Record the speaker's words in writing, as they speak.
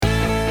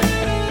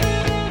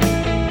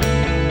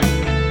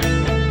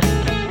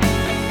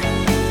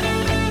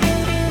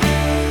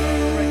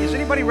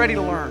ready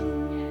to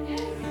learn?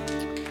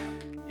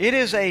 It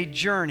is a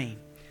journey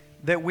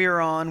that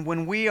we're on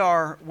when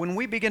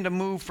we begin to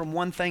move from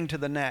one thing to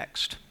the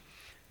next.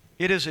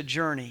 It is a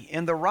journey.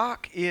 And the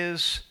rock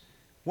is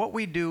what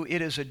we do.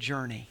 It is a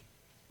journey.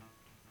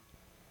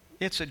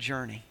 It's a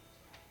journey.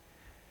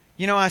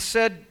 You know, I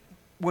said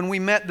when we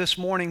met this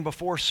morning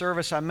before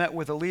service, I met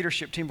with a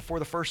leadership team before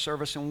the first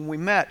service, and when we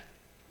met,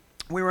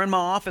 we were in my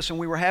office and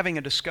we were having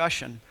a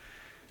discussion.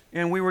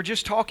 And we were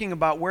just talking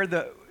about where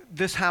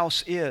this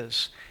house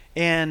is.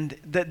 And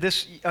that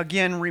this,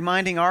 again,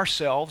 reminding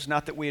ourselves,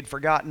 not that we had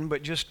forgotten,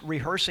 but just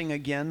rehearsing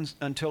again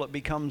until it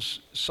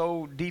becomes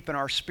so deep in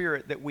our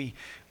spirit that we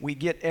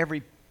get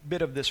every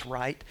bit of this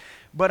right.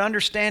 But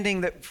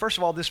understanding that, first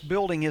of all, this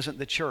building isn't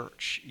the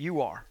church.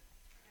 You are.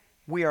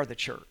 We are the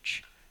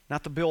church,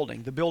 not the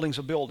building. The building's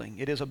a building.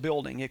 It is a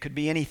building. It could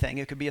be anything.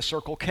 It could be a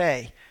Circle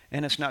K,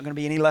 and it's not going to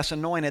be any less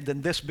anointed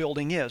than this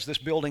building is. This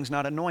building's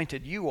not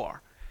anointed. You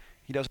are.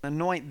 He doesn't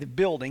anoint the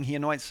building. He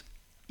anoints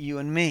you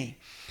and me.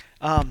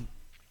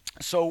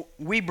 So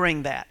we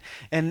bring that.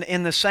 And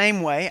in the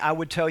same way, I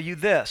would tell you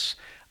this.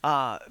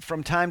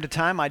 From time to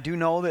time, I do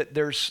know that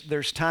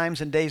there's times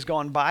and days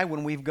gone by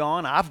when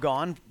I've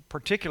gone,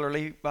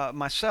 particularly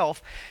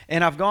myself,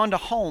 and I've gone to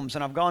homes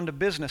and I've gone to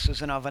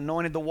businesses and I've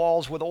anointed the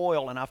walls with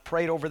oil and I've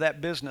prayed over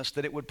that business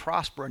that it would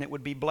prosper and it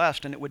would be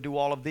blessed and it would do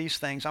all of these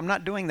things. I'm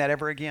not doing that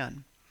ever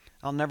again.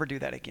 I'll never do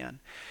that again.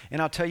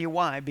 And I'll tell you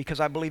why. Because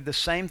I believe the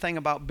same thing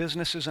about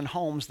businesses and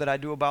homes that I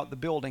do about the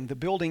building. The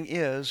building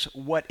is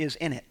what is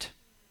in it.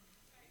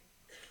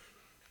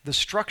 The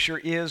structure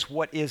is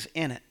what is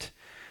in it.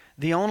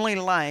 The only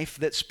life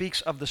that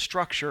speaks of the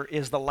structure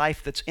is the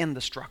life that's in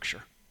the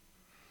structure.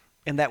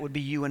 And that would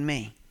be you and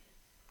me.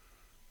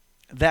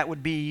 That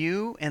would be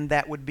you and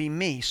that would be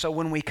me. So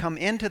when we come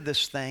into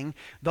this thing,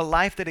 the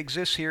life that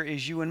exists here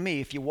is you and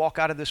me. If you walk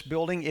out of this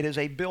building, it is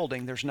a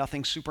building. There's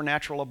nothing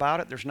supernatural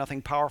about it. There's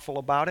nothing powerful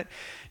about it.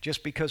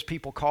 Just because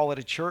people call it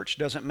a church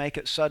doesn't make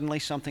it suddenly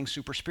something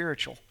super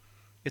spiritual.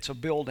 It's a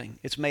building.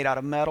 It's made out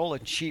of metal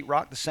and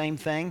sheetrock, the same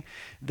thing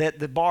that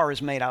the bar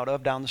is made out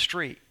of down the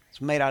street.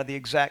 It's made out of the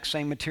exact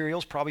same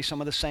materials, probably some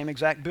of the same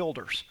exact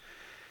builders.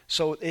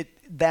 So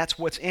that's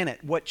what's in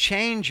it. What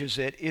changes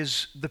it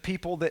is the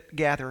people that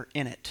gather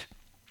in it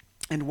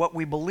and what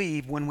we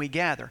believe when we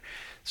gather.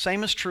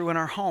 Same is true in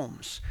our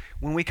homes.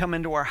 When we come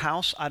into our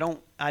house, I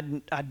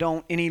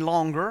don't any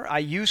longer. I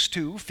used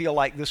to feel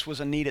like this was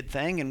a needed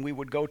thing, and we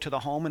would go to the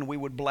home and we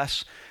would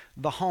bless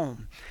the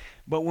home.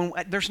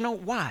 But there's no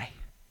why.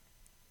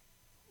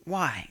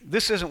 Why?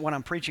 This isn't what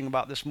I'm preaching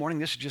about this morning.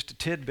 This is just a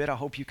tidbit I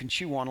hope you can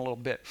chew on a little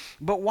bit.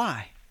 But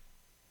why?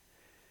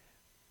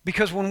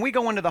 Because when we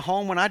go into the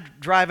home, when I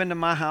drive into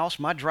my house,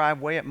 my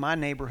driveway at my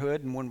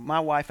neighborhood, and when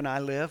my wife and I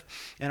live,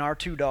 and our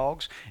 2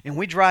 dogs, and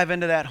we drive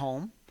into that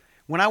home,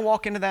 when I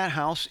walk into that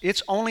house,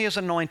 it's only as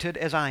anointed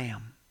as I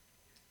am.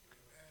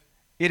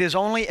 It is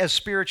only as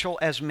spiritual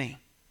as me.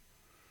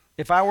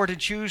 If I were to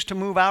choose to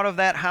move out of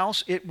that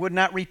house, it would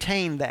not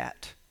retain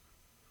that.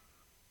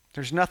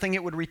 There's nothing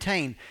it would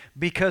retain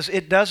because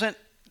it doesn't,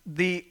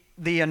 the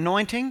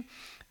anointing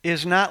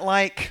is not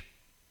like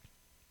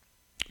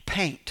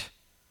paint.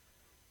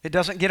 It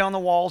doesn't get on the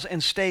walls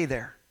and stay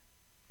there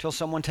till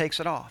someone takes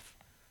it off.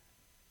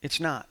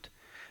 It's not.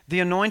 The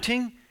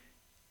anointing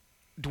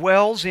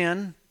dwells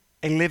in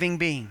a living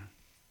being.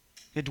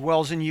 It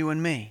dwells in you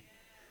and me.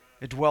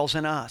 It dwells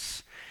in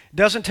us. It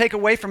doesn't take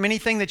away from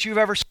anything that you've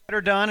ever said or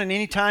done, and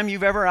any time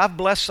I've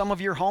blessed some of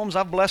your homes,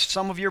 I've blessed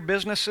some of your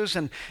businesses,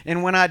 and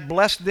when I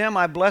blessed them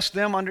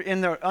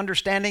in the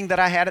understanding that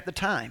I had at the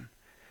time.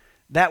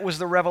 That was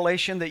the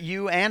revelation that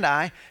you and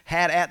I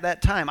had at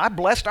that time. I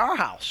blessed our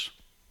house.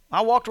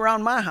 I walked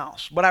around my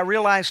house, but I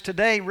realized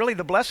today, really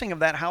the blessing of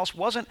that house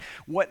wasn't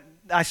what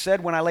I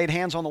said when I laid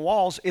hands on the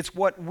walls. It's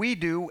what we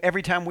do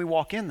every time we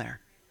walk in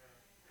there.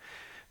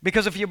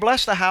 Because if you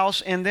bless the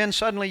house and then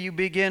suddenly you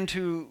begin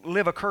to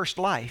live a cursed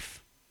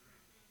life,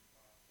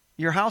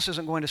 your house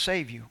isn't going to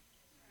save you.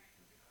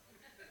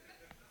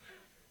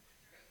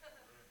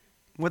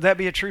 Would that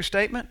be a true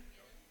statement?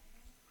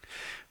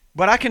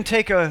 But I can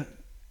take an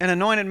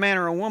anointed man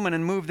or a woman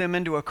and move them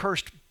into a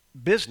cursed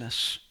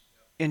business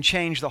and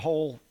change the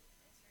whole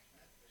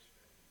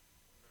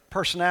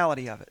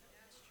personality of it,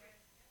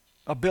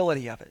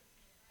 ability of it.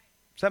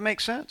 Does that make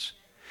sense?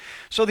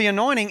 So the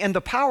anointing and the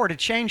power to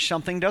change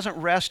something doesn't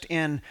rest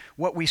in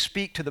what we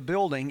speak to the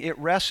building. It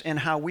rests in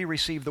how we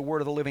receive the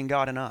word of the living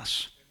God in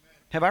us. Amen.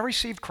 Have I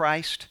received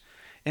Christ?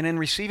 And in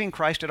receiving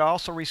Christ, did I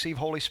also receive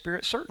Holy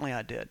Spirit? Certainly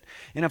I did.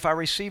 And if I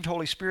received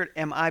Holy Spirit,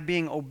 am I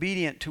being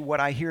obedient to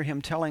what I hear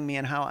Him telling me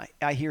and how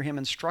I hear Him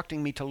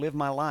instructing me to live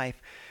my life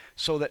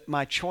so that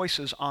my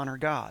choices honor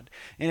God?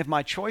 And if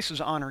my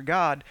choices honor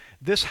God,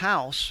 this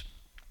house,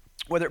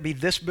 whether it be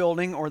this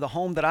building or the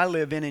home that I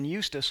live in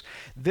Eustis,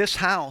 this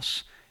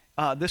house,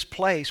 this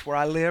place where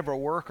I live or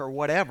work or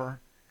whatever,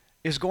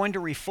 is going to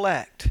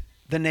reflect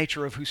the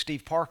nature of who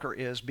Steve Parker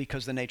is,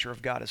 because the nature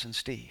of God is in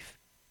Steve.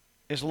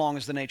 As long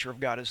as the nature of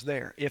God is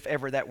there. If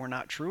ever that were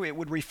not true, it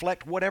would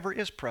reflect whatever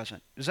is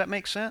present. Does that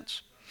make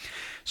sense?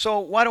 So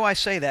why do I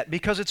say that?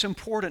 Because it's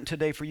important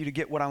today for you to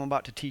get what I'm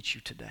about to teach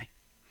you today.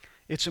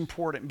 It's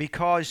important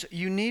because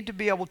you need to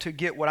be able to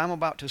get what I'm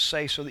about to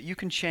say so that you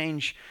can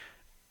change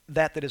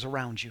that is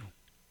around you.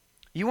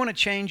 You want to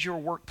change your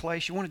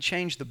workplace. You want to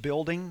change the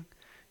building.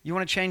 You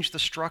want to change the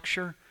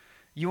structure.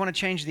 You want to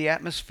change the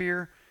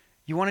atmosphere.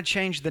 You want to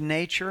change the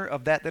nature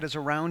of that is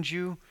around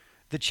you.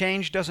 The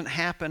change doesn't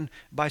happen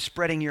by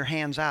spreading your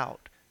hands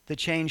out. The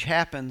change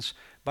happens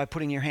by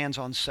putting your hands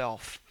on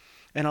self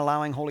and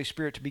allowing Holy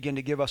Spirit to begin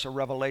to give us a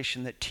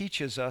revelation that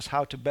teaches us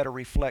how to better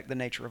reflect the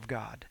nature of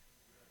God.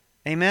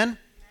 Amen?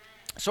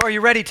 So are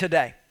you ready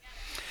today?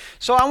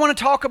 So I want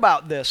to talk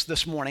about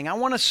this morning. I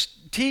want to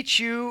teach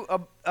you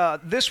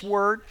this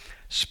word,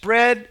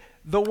 spread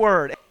the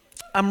word.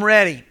 I'm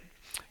ready.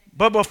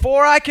 But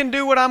before I can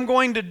do what I'm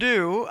going to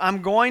do,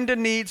 I'm going to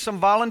need some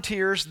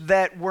volunteers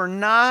that were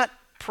not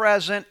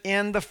present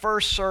in the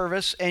first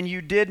service and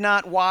you did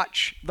not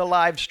watch the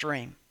live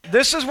stream.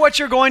 This is what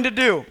you're going to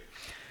do.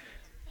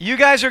 You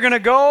guys are going to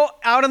go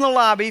out in the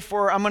lobby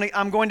for,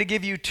 I'm going to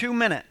give you 2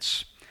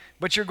 minutes.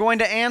 But you're going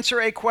to answer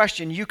a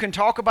question. You can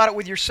talk about it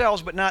with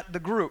yourselves, but not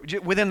the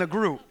group, within the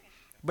group,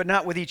 but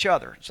not with each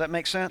other. Does that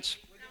make sense?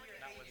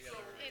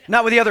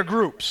 Not with the other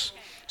groups.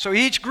 So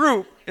each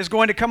group is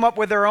going to come up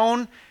with their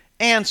own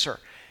answer.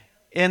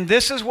 And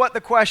this is what the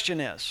question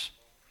is.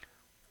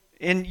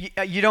 And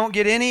you don't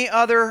get any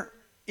other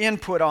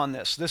input on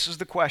this. This is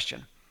the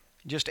question.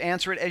 Just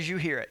answer it as you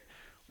hear it.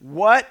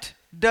 What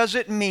does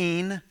it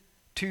mean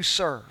to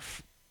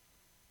serve?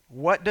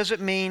 What does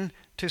it mean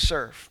to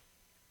serve?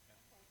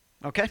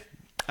 Okay?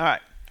 All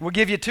right. We'll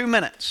give you 2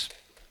 minutes.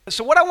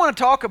 So what I want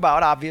to talk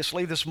about,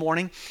 obviously, this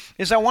morning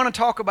is I want to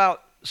talk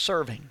about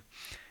serving.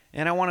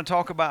 And I want to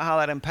talk about how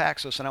that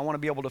impacts us. And I want to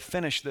be able to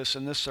finish this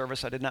in this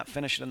service. I did not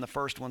finish it in the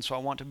first one, so I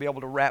want to be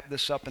able to wrap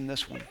this up in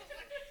this one.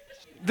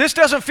 This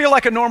doesn't feel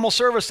like a normal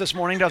service this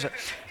morning, does it?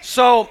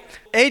 So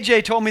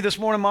AJ told me this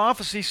morning in my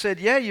office, he said,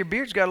 yeah, your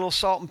beard's got a little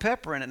salt and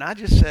pepper in it. And I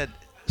just said,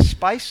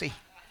 spicy.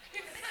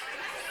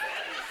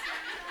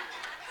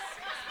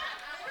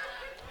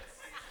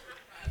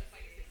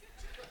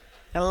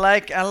 I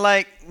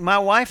like, my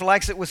wife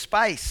likes it with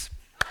spice.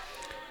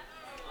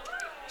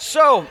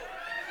 So,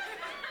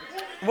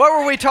 what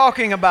were we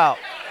talking about?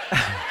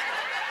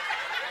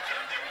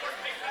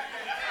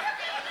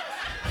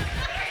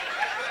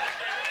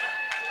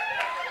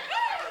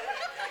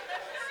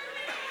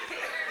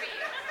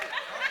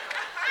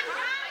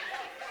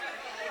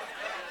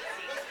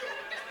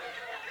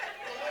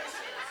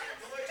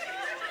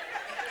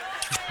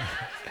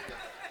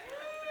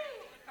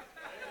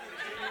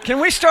 Can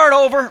we start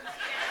over?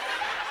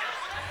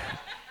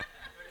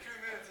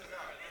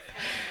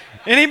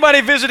 Anybody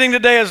visiting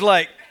today is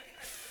like,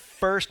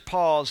 first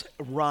pause,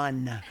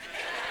 run.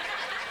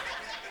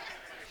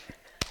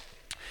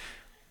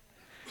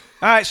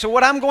 All right, so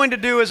what I'm going to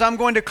do is I'm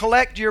going to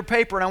collect your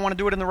paper, and I want to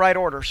do it in the right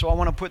order. So I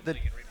want to put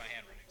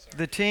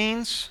the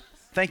teens.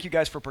 Thank you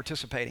guys for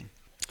participating.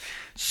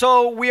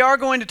 So we are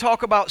going to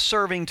talk about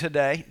serving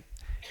today.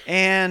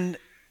 And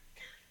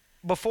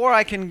before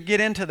I can get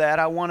into that,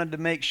 I wanted to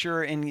make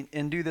sure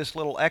and do this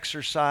little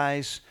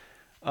exercise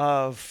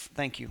of,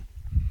 thank you,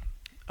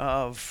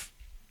 of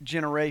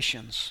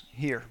generations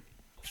here.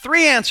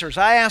 3 answers.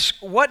 I ask,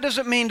 what does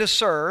it mean to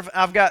serve?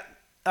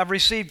 I've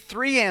received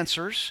 3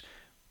 answers.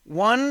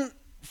 1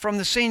 from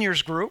the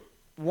seniors group,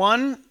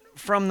 1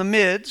 from the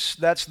mids,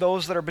 that's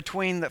those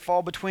that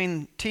fall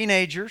between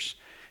teenagers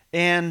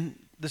and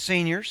the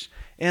seniors,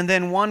 and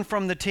then 1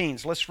 from the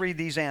teens. Let's read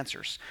these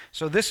answers.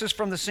 So this is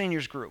from the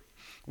seniors group.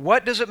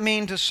 What does it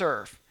mean to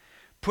serve?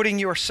 Putting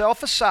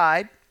yourself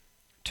aside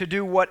to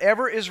do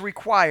whatever is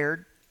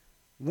required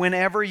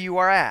whenever you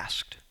are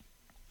asked.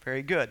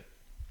 Very good.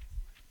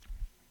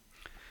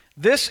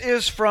 This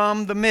is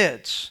from the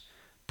mids.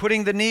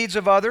 Putting the needs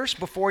of others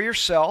before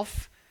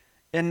yourself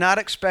and not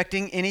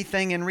expecting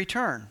anything in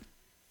return.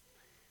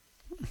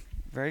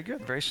 Very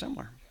good. Very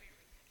similar.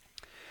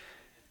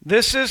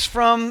 This is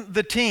from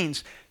the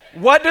teens.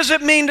 What does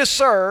it mean to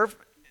serve?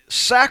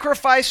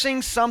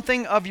 Sacrificing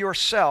something of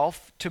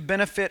yourself to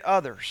benefit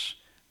others.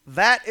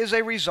 That is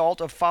a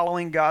result of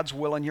following God's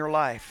will in your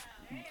life.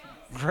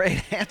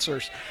 Great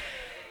answers.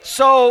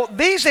 So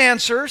these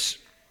answers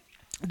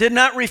did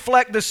not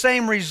reflect the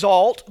same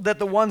result that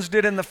the ones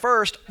did in the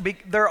first.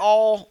 They're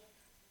all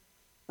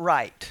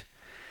right.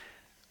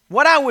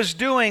 What I was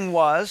doing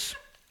was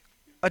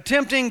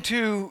attempting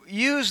to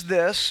use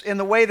this in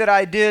the way that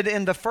I did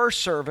in the first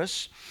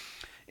service,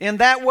 and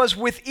that was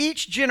with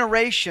each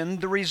generation,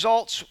 the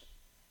results,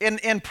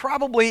 and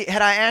probably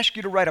had I asked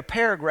you to write a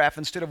paragraph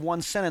instead of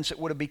 1 sentence, it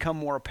would have become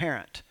more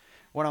apparent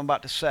what I'm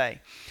about to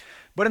say.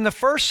 But in the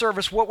first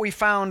service, what we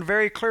found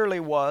very clearly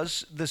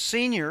was the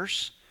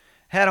seniors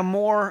had a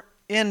more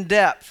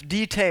in-depth,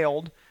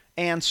 detailed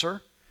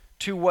answer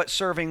to what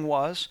serving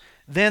was.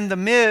 Then the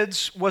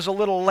mids was a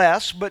little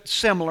less, but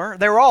similar.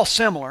 They were all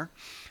similar,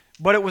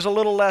 but it was a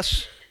little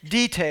less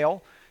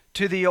detail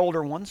to the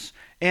older ones.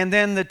 And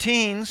then the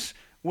teens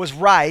was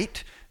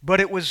right, but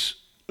it was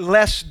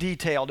less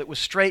detailed. It was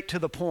straight to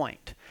the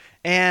point.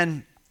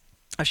 And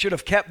I should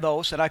have kept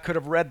those and I could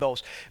have read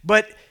those.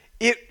 But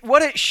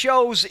what it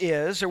shows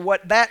is, or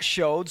what that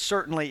showed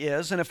certainly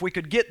is, and if we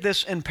could get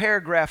this in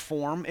paragraph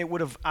form, it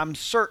would have, I'm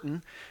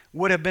certain,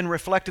 would have been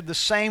reflected the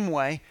same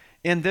way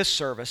in this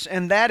service.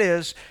 And that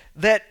is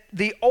that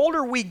the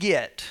older we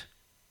get,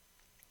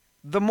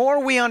 the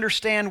more we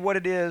understand what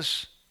it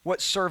is, what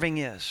serving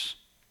is.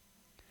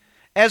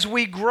 As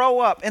we grow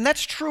up, and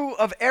that's true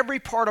of every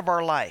part of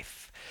our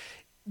life,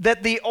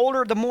 that the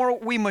older, the more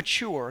we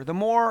mature, the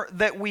more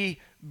that we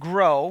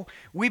grow,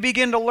 we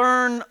begin to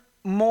learn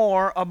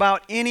more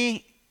about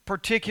any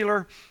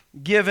particular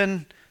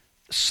given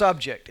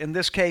subject, in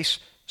this case,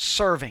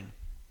 serving.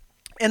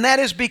 And that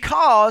is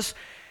because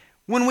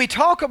when we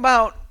talk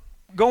about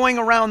going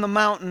around the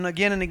mountain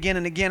again and again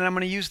and again, and I'm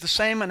going to use the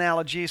same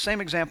analogy,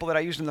 same example that I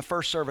used in the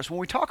first service. When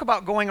we talk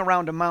about going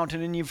around a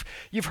mountain, and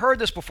you've heard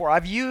this before,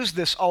 I've used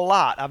this a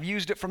lot. I've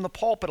used it from the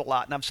pulpit a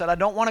lot, and I've said, I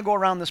don't want to go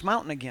around this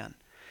mountain again.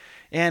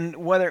 And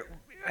whether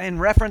in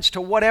reference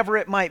to whatever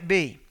it might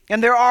be.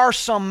 And there are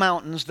some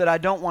mountains that I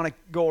don't want to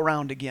go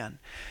around again.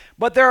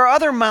 But there are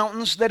other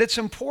mountains that it's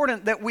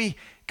important that we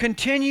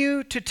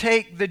continue to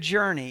take the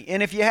journey.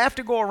 And if you have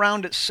to go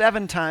around it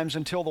 7 times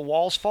until the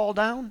walls fall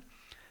down,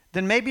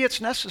 then maybe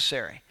it's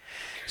necessary.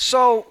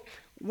 So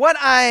what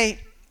I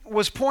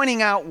was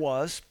pointing out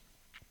was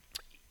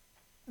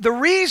the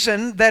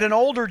reason that an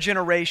older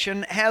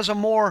generation has a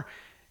more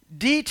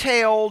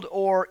detailed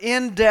or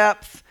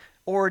in-depth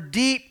or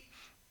deep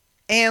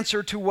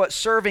answer to what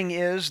serving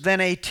is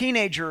than a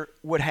teenager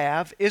would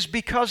have is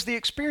because the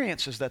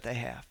experiences that they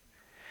have.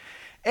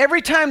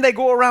 Every time they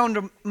go around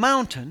a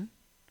mountain,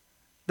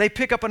 they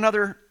pick up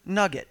another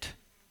nugget.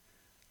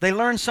 They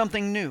learn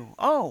something new.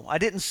 Oh, I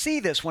didn't see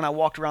this when I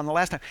walked around the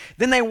last time.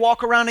 Then they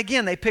walk around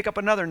again. They pick up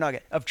another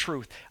nugget of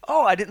truth.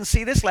 Oh, I didn't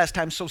see this last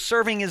time, so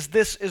serving is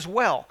this as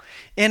well.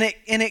 And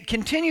it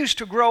continues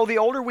to grow. The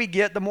older we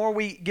get, the more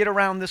we get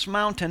around this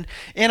mountain.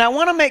 And I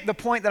want to make the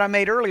point that I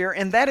made earlier,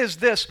 and that is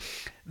this.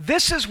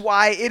 This is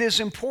why it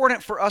is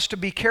important for us to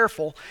be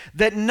careful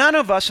that none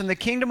of us in the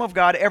kingdom of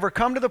God ever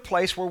come to the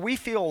place where we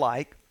feel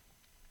like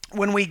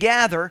when we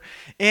gather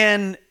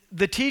and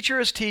the teacher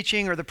is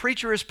teaching or the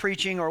preacher is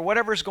preaching or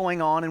whatever's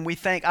going on, and we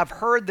think, I've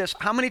heard this.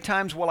 How many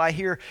times will I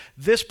hear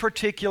this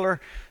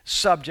particular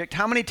subject?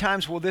 How many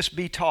times will this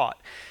be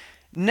taught?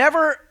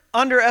 Never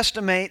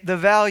underestimate the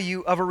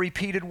value of a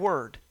repeated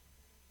word.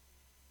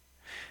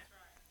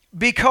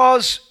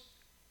 Because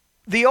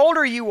the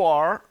older you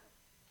are,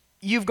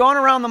 you've gone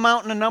around the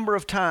mountain a number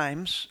of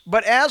times,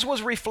 but as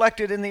was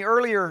reflected in the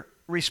earlier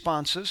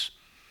responses,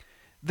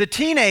 the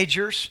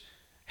teenagers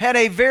had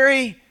a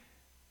very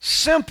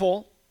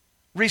simple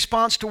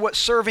response to what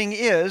serving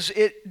is.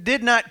 It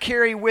did not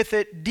carry with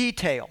it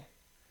detail.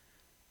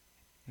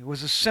 It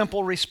was a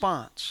simple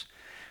response.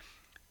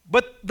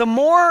 But the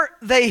more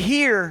they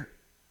hear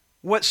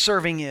what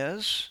serving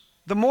is,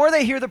 the more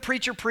they hear the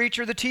preacher preach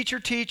or the teacher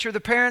teach or the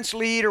parents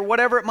lead or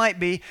whatever it might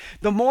be,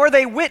 the more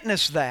they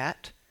witness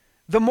that,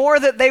 the more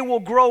that they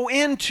will grow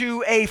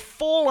into a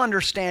full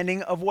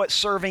understanding of what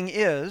serving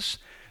is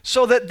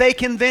so that they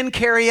can then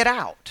carry it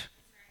out.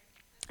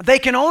 We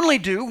can only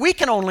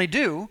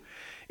do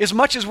as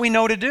much as we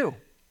know to do.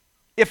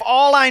 If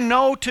all I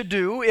know to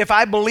do, if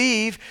I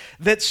believe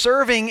that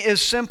serving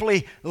is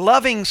simply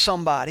loving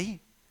somebody,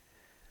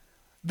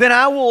 then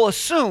I will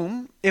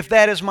assume, if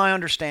that is my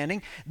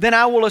understanding, then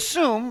I will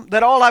assume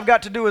that all I've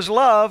got to do is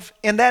love,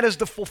 and that is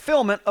the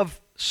fulfillment of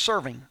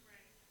serving.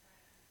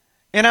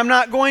 And I'm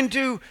not going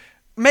to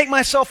make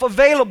myself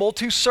available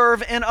to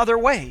serve in other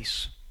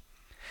ways.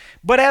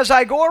 But as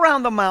I go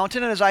around the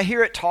mountain and as I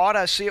hear it taught,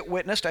 I see it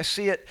witnessed, I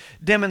see it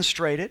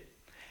demonstrated,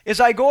 as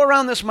I go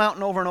around this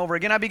mountain over and over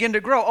again, I begin to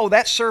grow. Oh,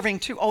 that's serving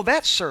too. Oh,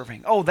 that's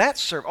serving. Oh,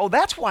 that's serve. Oh,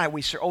 that's why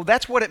we serve. Oh,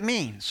 that's what it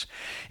means.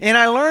 And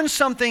I learn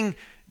something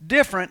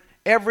different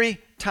every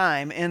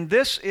time. And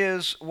this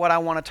is what I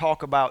want to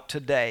talk about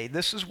today.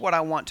 This is what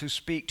I want to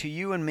speak to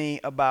you and me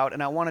about.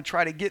 And I want to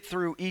try to get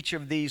through each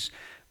of these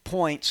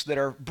points that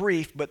are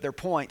brief, but they're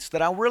points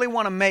that I really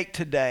want to make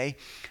today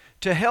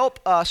to help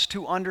us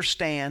to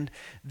understand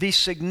the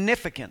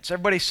significance.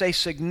 Everybody say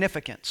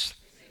significance.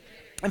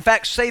 In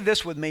fact, say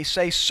this with me.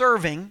 Say,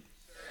 serving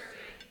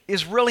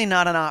is really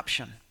not an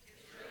option.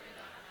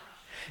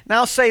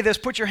 Now say this.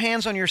 Put your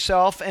hands on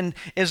yourself, and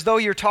as though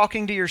you're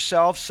talking to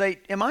yourself, say,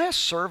 am I a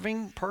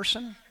serving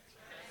person?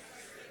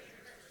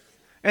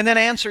 And then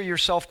answer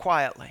yourself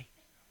quietly.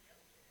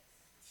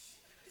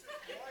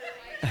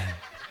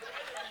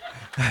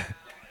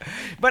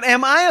 But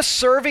am I a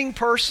serving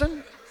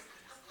person?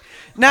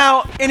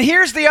 Now, and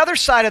here's the other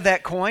side of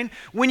that coin.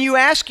 When you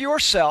ask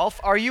yourself,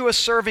 are you a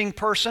serving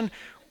person?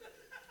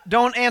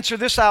 Don't answer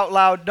this out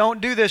loud. Don't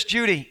do this,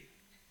 Judy.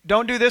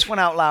 Don't do this one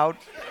out loud.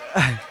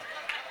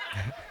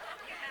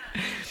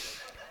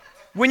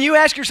 When you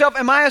ask yourself,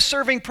 am I a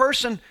serving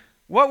person?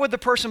 What would the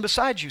person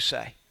beside you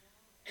say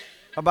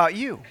about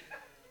you?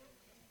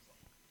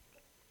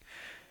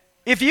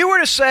 If you were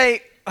to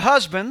say,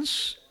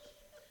 husbands,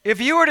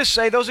 if you were to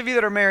say, those of you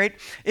that are married,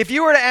 if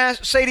you were to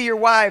say to your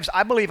wives,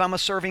 I believe I'm a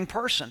serving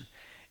person,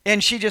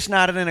 and she just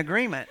nodded in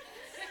agreement,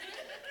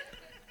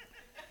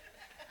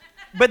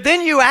 But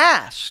then you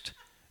asked,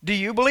 do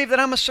you believe that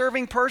I'm a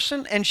serving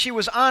person? And she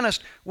was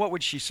honest. What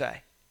would she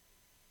say?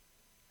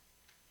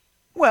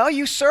 Well,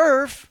 you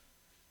serve.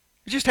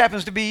 It just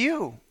happens to be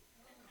you.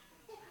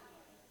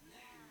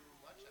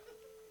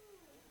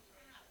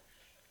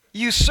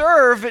 You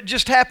serve, it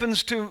just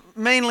happens to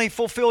mainly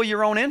fulfill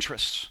your own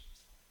interests.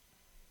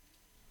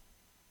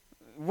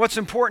 What's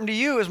important to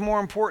you is more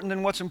important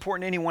than what's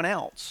important to anyone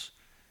else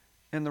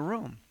in the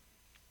room.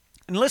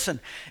 And listen,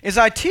 as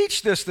I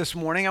teach this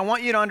morning, I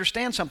want you to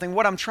understand something.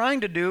 What I'm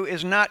trying to do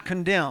is not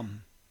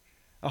condemn.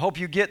 I hope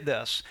you get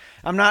this.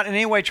 I'm not in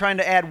any way trying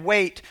to add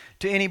weight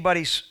to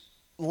anybody's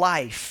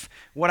life.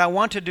 What I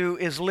want to do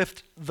is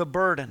lift the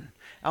burden.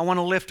 I want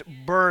to lift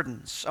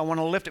burdens. I want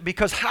to lift it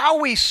because how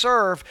we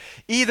serve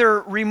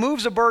either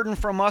removes a burden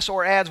from us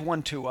or adds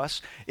one to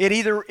us.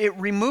 It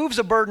removes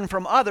a burden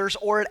from others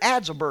or it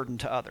adds a burden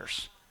to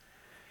others.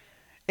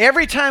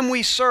 Every time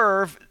we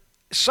serve,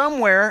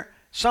 somewhere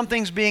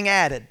something's being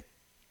added.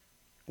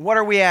 What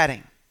are we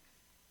adding?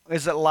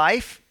 Is it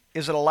life?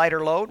 Is it a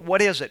lighter load?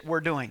 What is it we're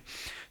doing?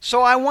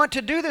 So I want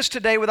to do this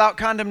today without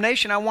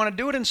condemnation. I want to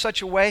do it in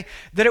such a way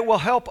that it will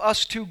help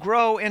us to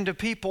grow into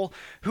people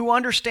who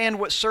understand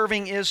what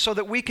serving is so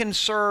that we can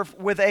serve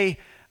with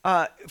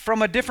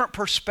from a different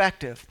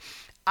perspective.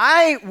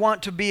 I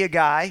want to be a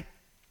guy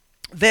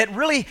that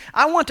really,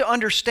 I want to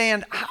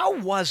understand how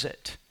was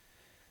it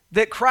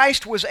that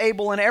Christ was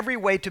able in every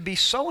way to be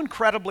so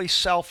incredibly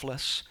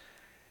selfless.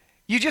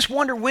 You just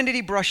wonder, when did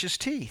he brush his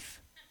teeth?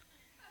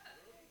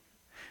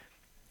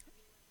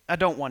 I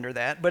don't wonder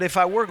that, but if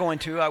I were going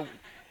to,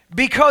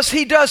 because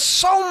he does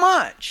so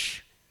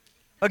much.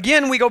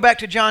 Again, we go back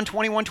to John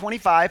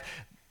 21:25.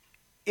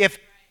 If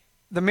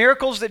the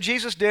miracles that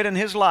Jesus did in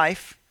his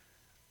life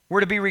were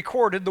to be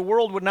recorded, the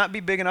world would not be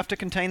big enough to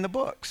contain the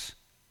books.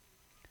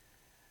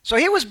 So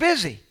he was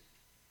busy.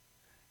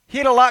 He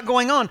had a lot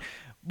going on.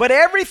 But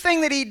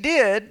everything that he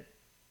did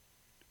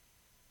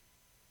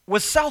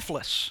was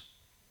selfless.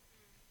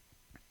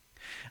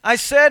 I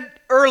said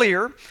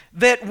earlier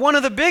that one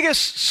of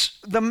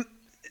the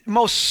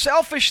most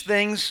selfish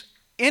things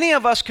any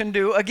of us can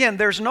do, again,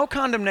 there's no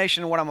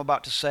condemnation in what I'm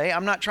about to say.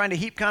 I'm not trying to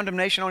heap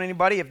condemnation on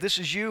anybody. If this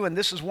is you and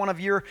this is one of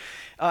your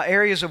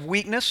areas of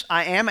weakness,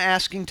 I am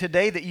asking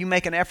today that you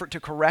make an effort to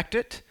correct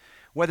it,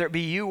 whether it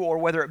be you or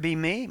whether it be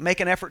me.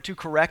 Make an effort to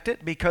correct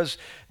it because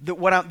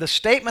the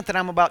statement that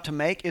I'm about to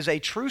make is a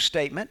true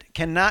statement,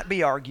 cannot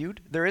be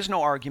argued. There is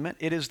no argument.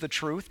 It is the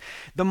truth.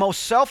 The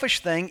most selfish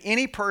thing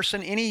any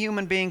person, any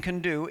human being can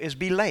do is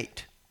be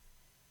late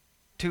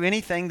to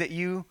anything that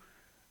you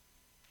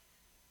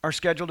are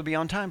scheduled to be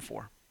on time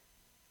for.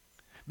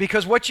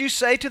 Because what you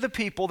say to the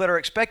people that are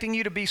expecting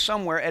you to be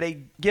somewhere at a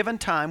given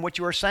time, what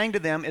you are saying to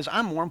them is,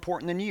 I'm more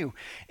important than you,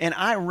 and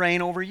I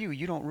reign over you.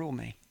 You don't rule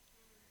me.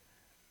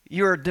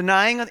 You're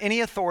denying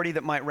any authority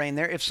that might reign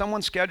there. If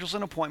someone schedules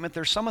an appointment,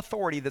 there's some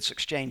authority that's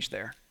exchanged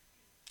there.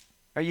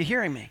 Are you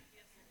hearing me?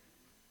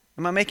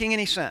 Am I making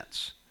any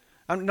sense?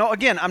 No,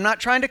 again, I'm not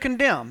trying to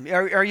condemn.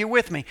 Are you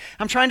with me?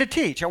 I'm trying to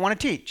teach. I want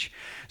to teach.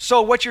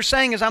 So what you're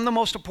saying is I'm the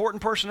most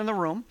important person in the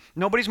room.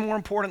 Nobody's more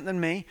important than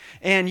me.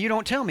 And you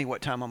don't tell me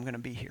what time I'm going to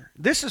be here.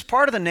 This is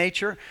part of the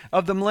nature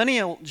of the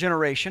millennial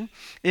generation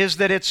is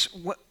that it's,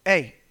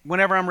 hey,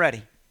 whenever I'm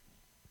ready.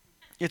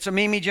 It's a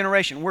me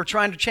generation. We're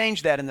trying to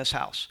change that in this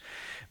house.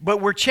 But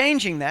we're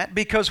changing that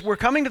because we're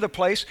coming to the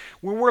place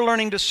where we're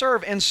learning to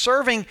serve. And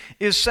serving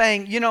is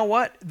saying, you know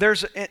what,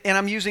 and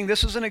I'm using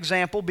this as an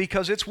example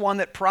because it's one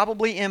that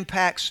probably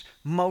impacts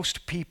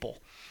most people.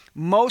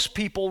 Most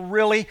people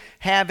really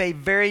have a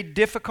very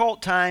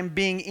difficult time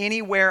being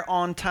anywhere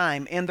on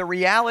time. And the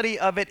reality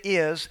of it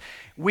is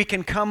we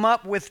can come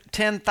up with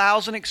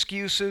 10,000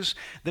 excuses.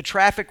 The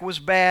traffic was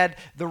bad,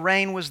 the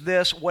rain was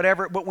this,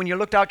 whatever. But when you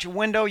looked out your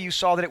window, you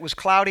saw that it was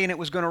cloudy and it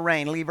was going to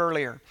rain. Leave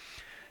earlier.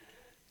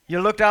 You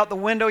looked out the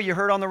window, you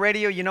heard on the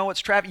radio, you know it's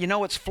traffic, you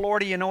know it's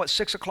Florida, you know it's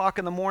 6 o'clock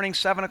in the morning,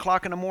 7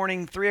 o'clock in the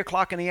morning, 3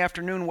 o'clock in the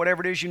afternoon,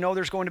 whatever it is, you know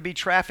there's going to be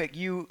traffic.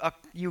 You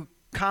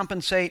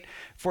compensate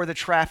for the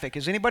traffic.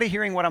 Is anybody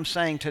hearing what I'm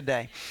saying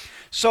today?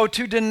 So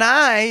to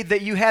deny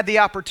that you had the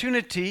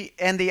opportunity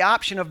and the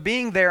option of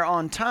being there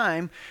on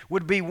time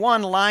would be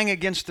one, lying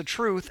against the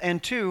truth,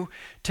 and two,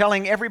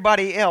 telling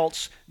everybody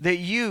else that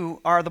you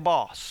are the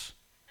boss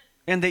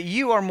and that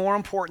you are more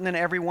important than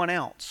everyone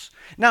else.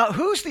 Now,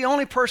 who's the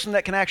only person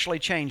that can actually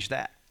change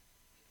that?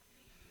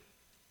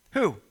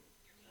 Who?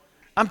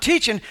 I'm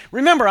teaching.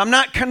 Remember, I'm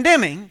not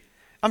condemning.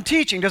 I'm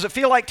teaching. Does it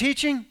feel like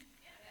teaching?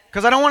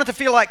 Because I don't want it to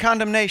feel like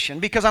condemnation,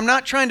 because I'm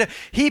not trying to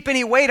heap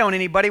any weight on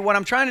anybody. What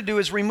I'm trying to do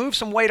is remove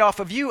some weight off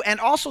of you and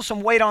also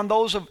some weight on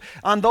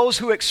those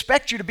who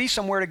expect you to be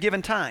somewhere at a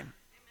given time.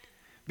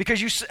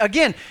 Because you,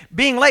 again,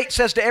 being late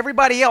says to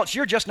everybody else,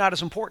 you're just not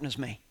as important as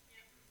me.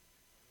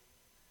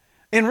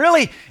 And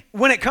really,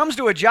 when it comes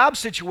to a job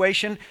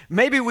situation,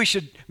 maybe we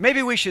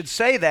should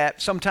say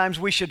that. Sometimes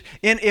we should,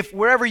 if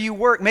wherever you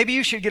work, maybe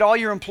you should get all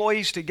your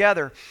employees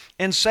together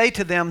and say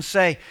to them,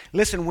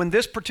 listen, when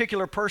this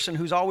particular person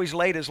who's always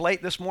late is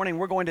late this morning,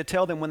 we're going to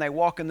tell them when they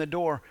walk in the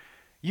door,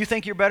 you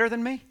think you're better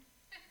than me?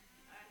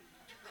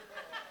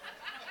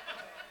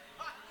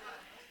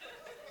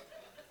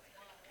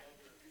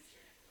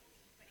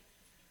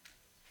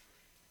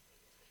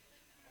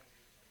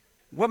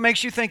 What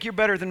makes you think you're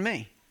better than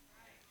me?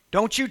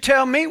 Don't you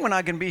tell me when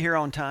I can be here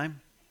on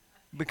time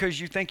because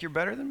you think you're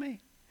better than me.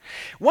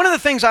 One of the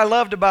things I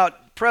loved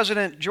about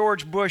President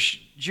George Bush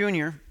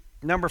Jr.,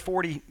 number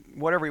 40,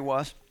 whatever he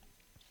was,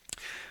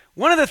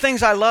 one of the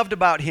things I loved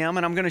about him,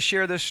 and I'm going to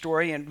share this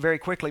story and very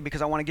quickly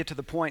because I want to get to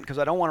the point because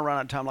I don't want to run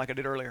out of time like I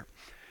did earlier.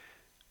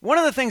 One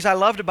of the things I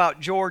loved about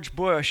George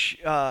Bush,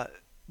 the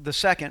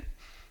second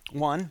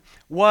one,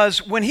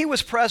 was when he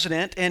was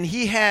president and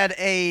he had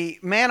a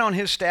man on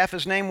his staff.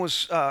 His name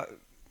was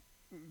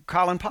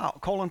Colin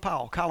Powell.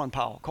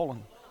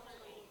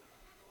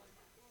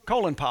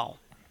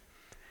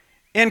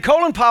 And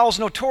Colin Powell's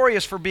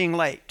notorious for being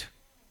late.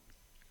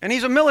 And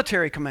he's a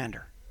military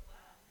commander.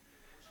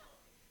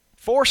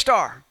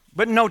 4-star,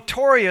 but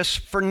notorious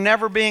for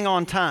never being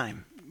on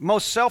time.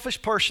 Most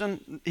selfish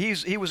person.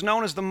 He was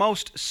known as the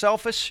most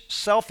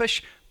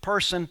selfish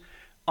person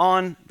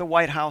on the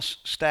White House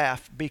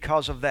staff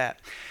because of that.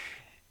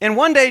 And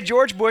one day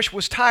George Bush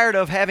was tired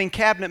of having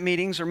cabinet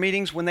meetings or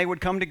meetings when they would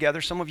come together.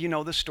 Some of you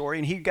know this story,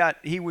 and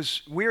he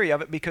was weary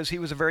of it because he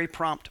was a very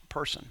prompt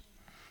person.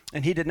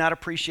 And he did not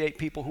appreciate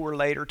people who were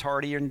late or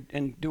tardy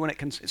and doing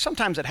it.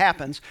 Sometimes it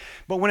happens,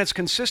 but when it's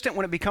consistent,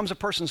 when it becomes a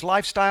person's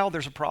lifestyle,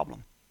 there's a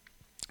problem.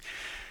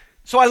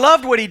 So I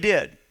loved what he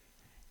did.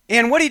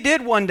 And what he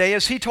did one day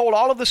is he told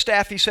all of the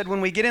staff, he said, when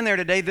we get in there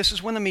today, this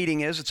is when the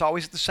meeting is. It's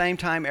always at the same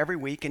time every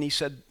week. And he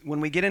said, when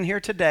we get in here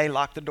today,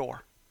 lock the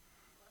door.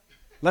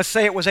 Let's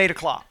say it was 8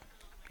 o'clock.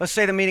 Let's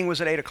say the meeting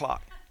was at 8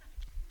 o'clock.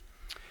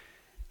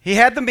 He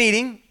had the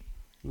meeting.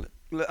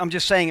 I'm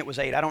just saying it was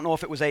 8. I don't know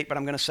if it was 8, but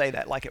I'm going to say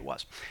that like it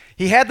was.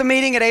 He had the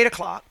meeting at 8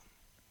 o'clock.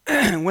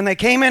 When they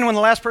came in, when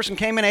the last person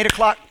came in, 8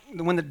 o'clock,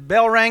 when the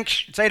bell rang,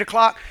 it's 8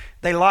 o'clock,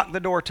 they locked the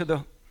door to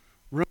the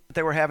room that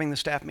they were having the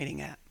staff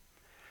meeting at.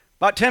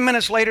 About 10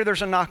 minutes later,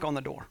 there's a knock on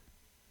the door.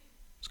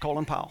 It's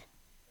Colin Powell.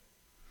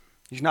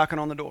 He's knocking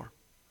on the door.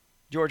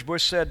 George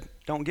Bush said,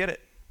 don't get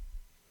it.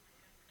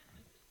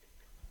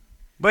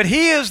 But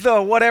he is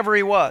the whatever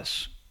he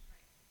was.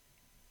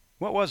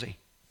 What was he?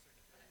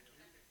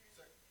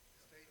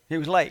 He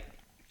was late.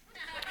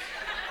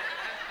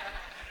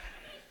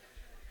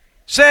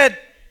 Said,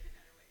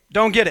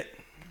 don't get it.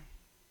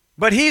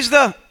 But he's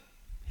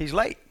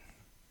late.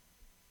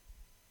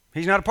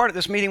 He's not a part of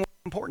this meeting. What's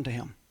important to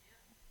him?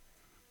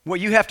 What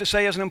you have to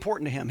say isn't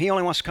important to him. He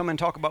only wants to come and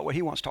talk about what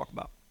he wants to talk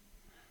about.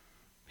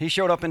 He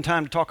showed up in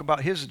time to talk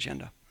about his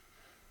agenda.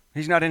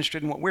 He's not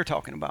interested in what we're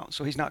talking about,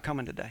 so he's not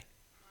coming today.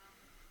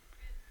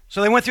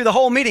 So they went through the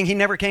whole meeting. He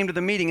never came to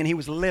the meeting, and he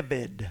was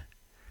livid.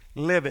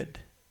 Livid.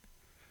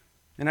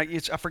 And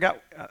I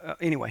forgot.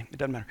 Anyway, it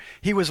doesn't matter.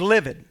 He was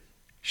livid.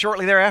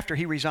 Shortly thereafter,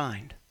 he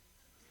resigned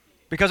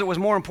because it was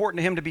more important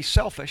to him to be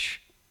selfish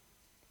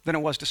than it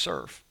was to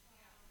serve.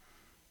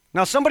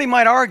 Now, somebody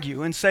might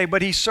argue and say,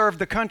 but he served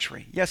the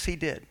country. Yes, he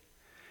did.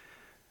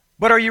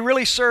 But are you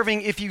really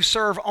serving if you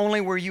serve only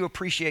where you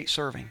appreciate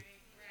serving?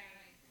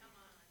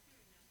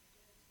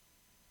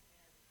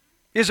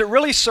 Is it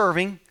really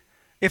serving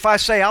if I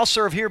say I'll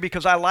serve here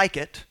because I like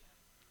it,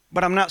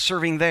 but I'm not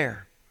serving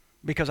there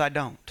because I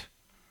don't?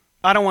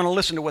 I don't want to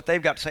listen to what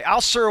they've got to say.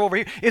 I'll serve over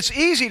here. It's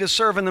easy to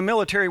serve in the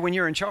military when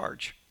you're in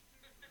charge.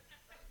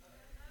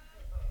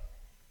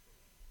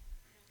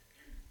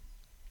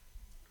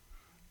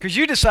 Because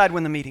you decide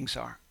when the meetings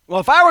are. Well,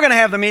 if I were going to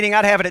have the meeting,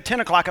 I'd have it at 10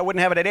 o'clock. I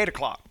wouldn't have it at 8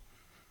 o'clock.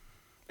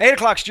 8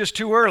 o'clock's just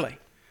too early.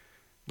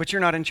 But you're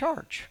not in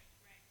charge.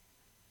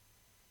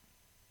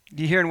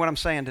 Do you hear what I'm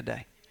saying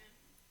today?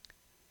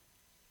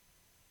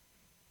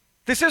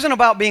 This isn't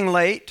about being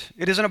late.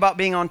 It isn't about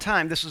being on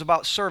time. This is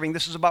about serving.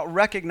 This is about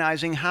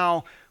recognizing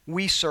how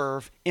we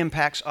serve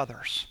impacts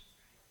others.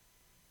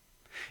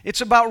 It's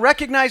about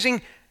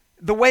recognizing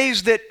the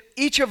ways that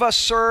each of us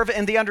serve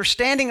and the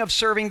understanding of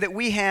serving that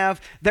we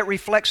have that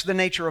reflects the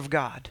nature of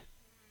God.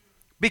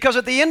 Because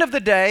at the end of the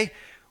day,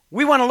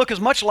 we want to look as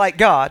much like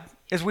God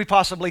as we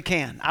possibly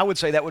can. I would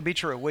say that would be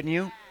true, wouldn't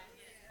you?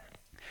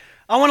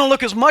 I want to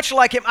look as much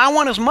like Him. I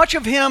want as much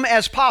of Him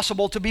as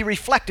possible to be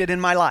reflected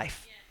in my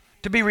life,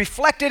 to be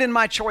reflected in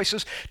my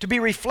choices, to be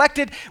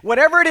reflected,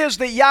 whatever it is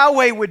that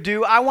Yahweh would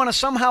do, I want to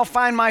somehow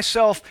find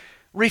myself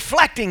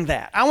reflecting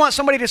that. I want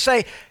somebody to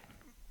say,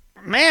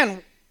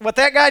 man, what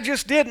that guy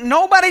just did,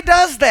 nobody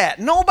does that.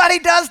 Nobody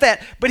does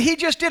that. But he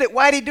just did it.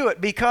 Why'd he do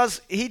it?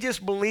 Because he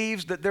just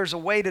believes that there's a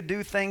way to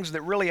do things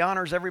that really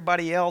honors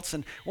everybody else.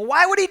 And, well,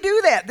 why would he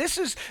do that? This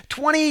is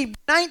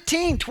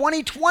 2019,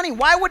 2020.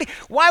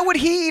 Why would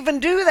he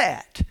even do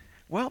that?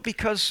 Well,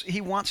 because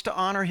he wants to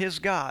honor his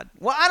God.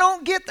 Well, I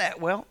don't get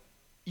that. Well,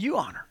 you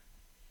honor.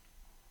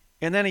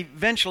 And then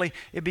eventually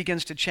it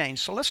begins to change.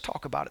 So let's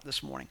talk about it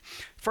this morning.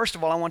 First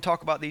of all, I want to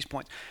talk about these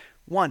points.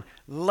 1,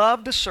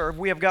 love to serve.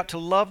 We have got to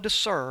love to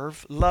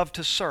serve, love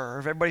to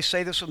serve. Everybody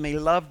say this with me,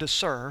 love to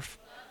serve,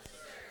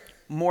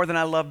 more than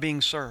I love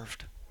being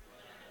served.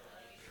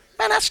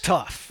 Man, that's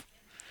tough.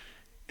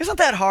 Isn't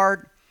that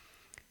hard?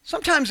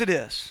 Sometimes it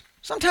is.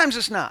 Sometimes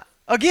it's not.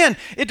 Again,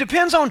 it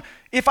depends on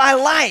if I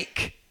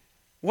like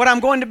what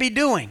I'm going to be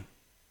doing.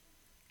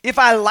 If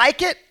I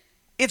like it,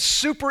 it's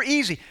super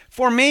easy.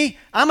 For me,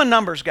 I'm a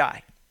numbers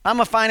guy. I'm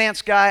a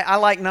finance guy. I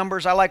like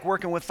numbers. I like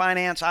working with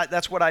finance.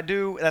 That's what I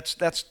do.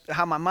 That's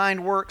how my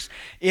mind works.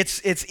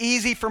 It's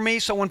easy for me.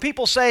 So when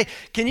people say,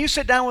 can you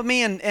sit down with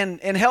me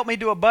and help me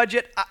do a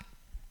budget?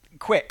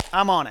 Quick,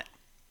 I'm on it.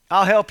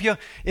 I'll help you.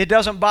 It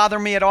doesn't bother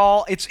me at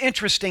all. It's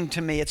interesting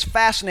to me. It's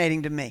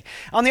fascinating to me.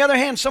 On the other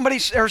hand,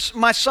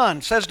 my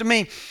son says to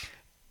me,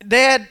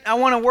 Dad, I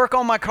want to work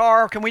on my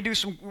car. Can we do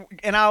some?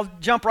 And I'll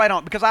jump right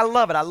on because I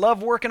love it. I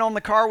love working on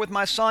the car with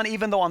my son,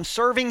 even though I'm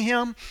serving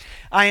him.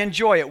 I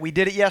enjoy it. We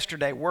did it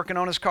yesterday, working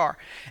on his car.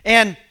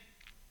 And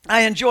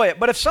I enjoy it.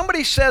 But if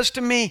somebody says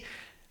to me,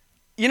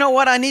 you know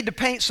what, I need to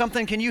paint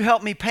something. Can you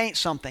help me paint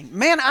something?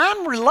 Man,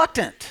 I'm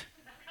reluctant.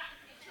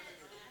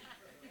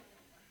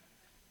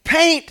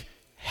 Paint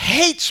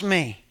hates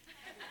me.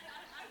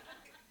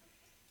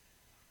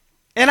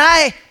 And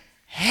I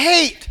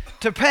hate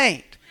to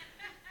paint.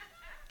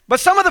 But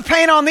some of the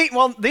paint on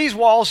these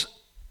walls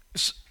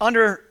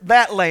under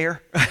that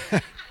layer,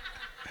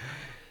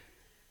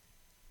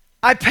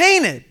 I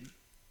painted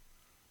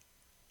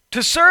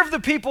to serve the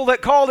people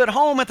that called it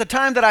home at the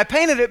time that I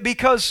painted it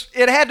because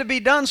it had to be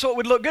done so it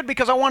would look good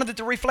because I wanted it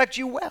to reflect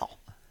you well.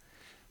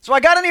 So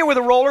I got in here with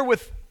a roller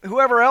with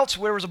whoever else,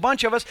 there was a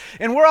bunch of us,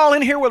 and we're all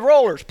in here with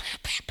rollers.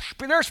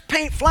 There's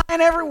paint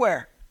flying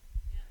everywhere.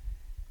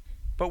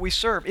 But we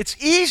serve. It's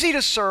easy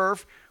to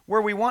serve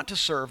where we want to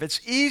serve. It's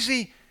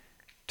easy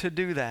to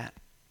do that.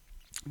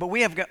 But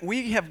we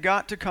have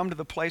got to come to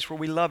the place where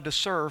we love to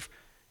serve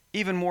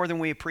even more than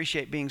we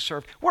appreciate being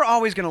served. We're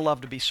always going to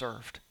love to be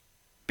served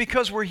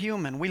because we're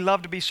human. We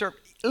love to be served.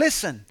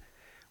 Listen,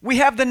 we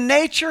have the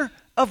nature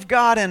of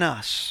God in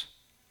us.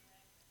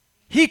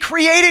 He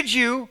created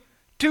you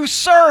to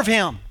serve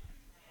Him.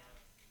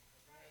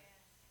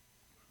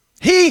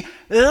 He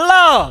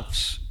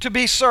loves to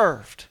be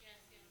served.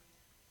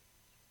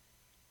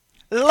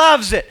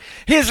 Loves it.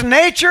 His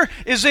nature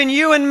is in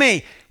you and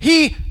me.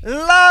 He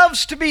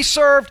loves to be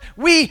served.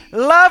 We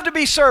love to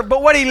be served.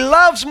 But what He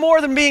loves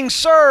more than being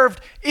served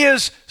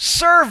is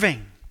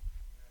serving.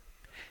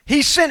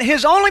 He sent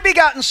His only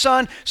begotten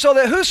Son so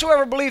that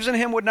whosoever believes in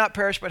Him would not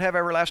perish but have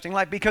everlasting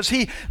life, because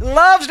He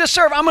loves to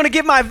serve. I'm going to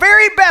give my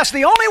very best,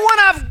 the only one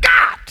I've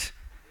got.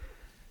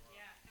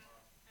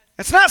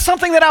 It's not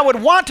something that I would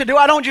want to do.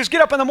 I don't just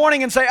get up in the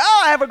morning and say,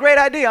 oh, I have a great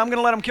idea. I'm going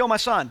to let them kill my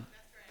son.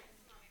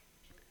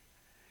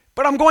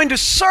 But I'm going to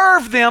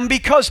serve them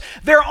because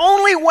their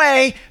only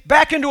way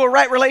back into a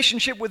right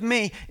relationship with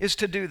me is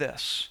to do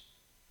this.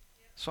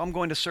 So I'm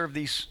going to serve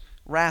these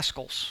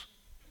rascals.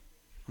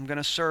 I'm going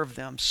to serve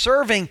them.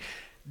 Serving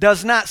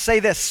does not say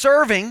this.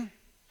 Serving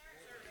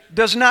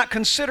does not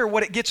consider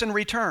what it gets in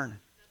return.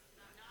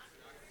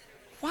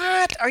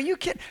 What? Are you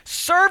kidding?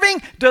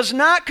 Serving does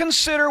not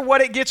consider what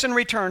it gets in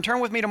return.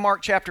 Turn with me to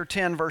Mark chapter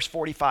 10, verse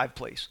 45,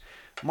 please.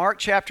 Mark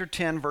chapter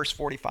 10, verse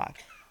 45.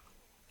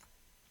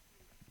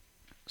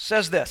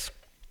 Says this,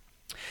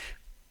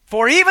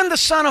 for even the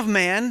Son of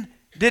Man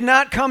did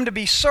not come to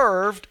be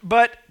served,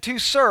 but to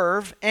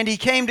serve, and He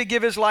came to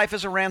give His life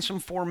as a ransom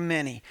for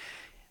many.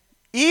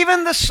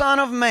 Even the Son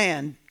of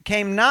Man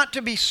came not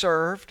to be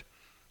served,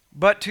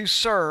 but to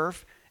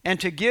serve, and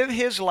to give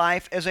His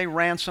life as a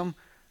ransom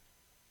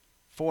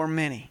for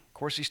many. Of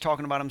course, He's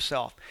talking about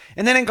Himself.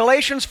 And then in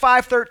Galatians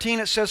 5:13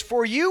 it says,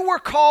 for you were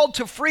called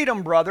to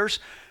freedom, brothers,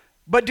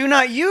 but do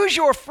not use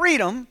your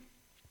freedom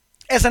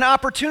as an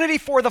opportunity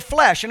for the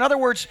flesh. In other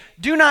words,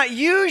 do not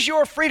use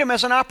your freedom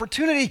as an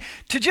opportunity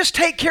to just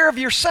take care of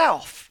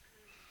yourself.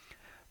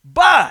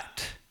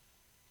 But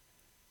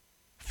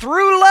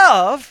through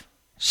love,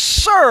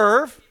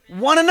 serve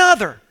one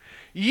another.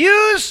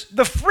 Use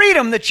the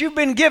freedom that you've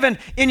been given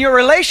in your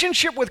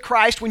relationship with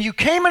Christ. When you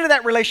came into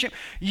that relationship,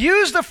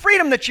 use the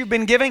freedom that you've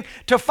been given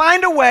to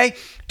find a way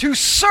to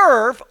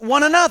serve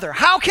one another.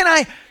 How can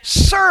I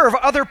serve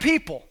other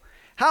people?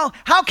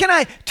 How can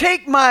I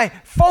take my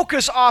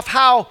focus off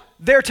how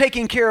they're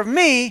taking care of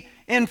me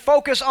and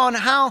focus on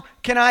how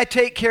can I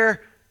take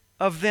care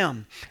of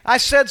them? I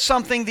said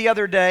something the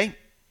other day.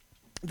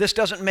 This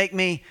doesn't make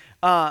me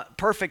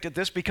perfect at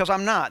this because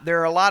I'm not.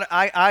 There are a lot.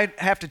 I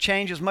have to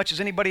change as much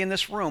as anybody in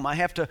this room. I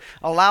have to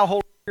allow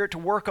Holy Spirit to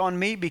work on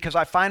me because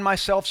I find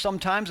myself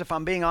sometimes, if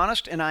I'm being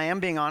honest, and I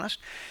am being honest,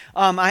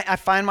 I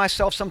find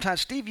myself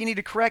sometimes, Steve, you need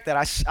to correct that.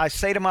 I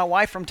say to my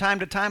wife from time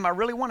to time, I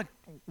really want to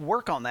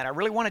work on that. I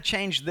really want to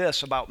change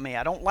this about me.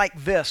 I don't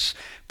like this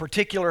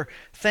particular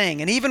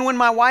thing. And even when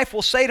my wife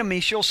will say to me,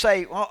 she'll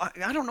say, well,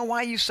 I don't know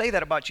why you say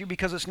that about you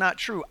because it's not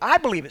true. I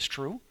believe it's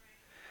true.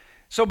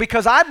 So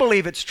because I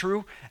believe it's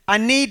true, I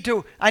need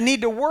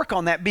to work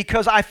on that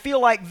because I feel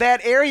like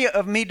that area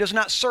of me does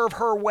not serve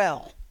her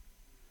well.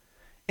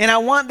 And I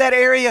want that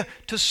area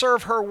to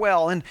serve her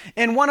well.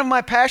 And one of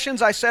my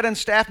passions, I said in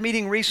staff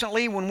meeting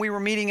recently when we were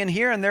meeting in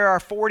here, and there are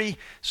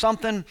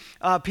 40-something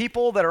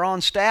people that are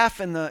on staff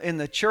in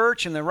the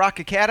church, in the Rock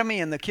Academy,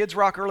 and the Kids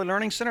Rock Early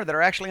Learning Center that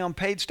are actually on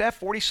paid staff,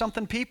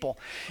 40-something people.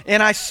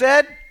 And I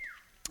said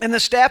in the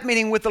staff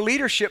meeting with the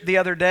leadership the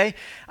other day,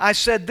 I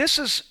said,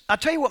 I'll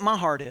tell you what my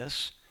heart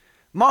is.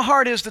 My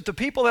heart is that the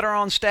people that are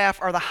on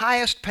staff are the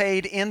highest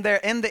paid in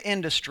the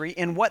industry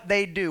in what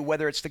they do,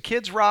 whether it's the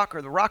Kids Rock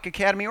or the Rock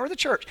Academy or the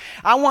church.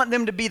 I want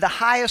them to be the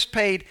highest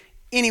paid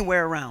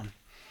anywhere around.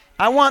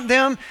 I want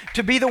them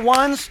to be the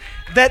ones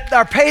that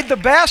are paid the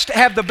best,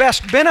 have the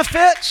best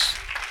benefits.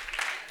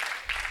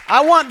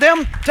 I want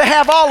them to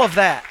have all of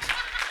that.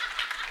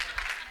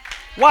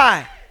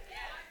 Why?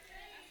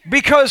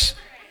 Because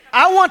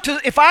I want to,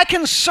 if I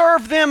can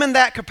serve them in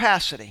that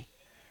capacity,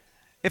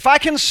 if I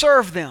can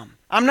serve them,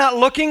 I'm not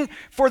looking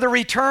for the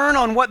return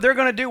on what they're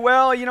going to do.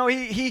 Well,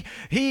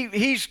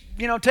 he's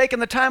taking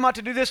the time out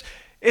to do this.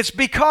 It's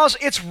because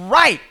it's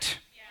right.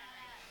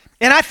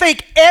 And I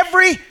think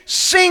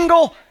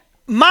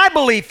my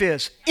belief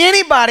is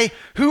anybody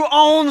who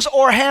owns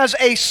or has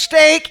a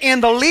stake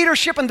in the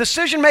leadership and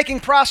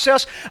decision-making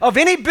process of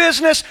any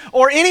business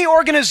or any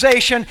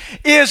organization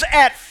is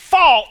at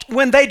fault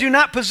when they do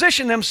not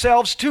position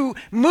themselves to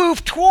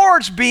move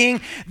towards being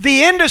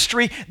the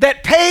industry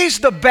that pays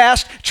the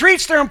best,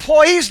 treats their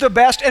employees the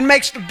best, and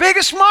makes the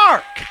biggest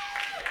mark.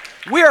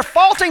 We are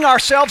faulting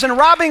ourselves and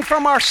robbing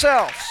from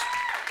ourselves.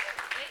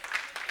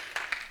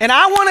 And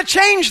I want to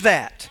change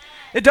that.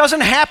 It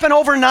doesn't happen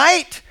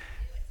overnight.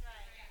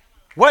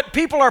 What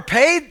people are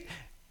paid,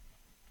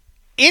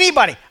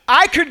 anybody.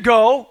 I could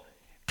go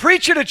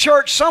preach at a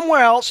church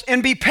somewhere else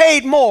and be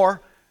paid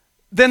more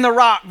than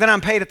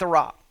I'm paid at the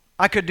Rock.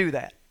 I could do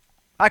that.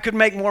 I could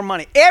make more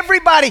money.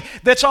 Everybody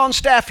that's on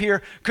staff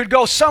here could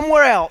go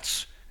somewhere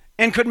else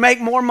and could make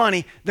more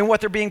money than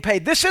what they're being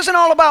paid. This isn't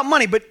all about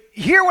money, but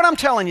hear what I'm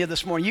telling you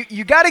this morning.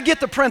 You got to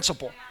get the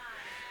principle.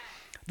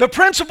 The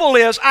principle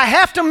is I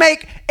have to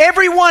make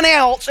everyone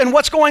else and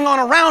what's going on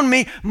around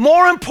me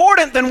more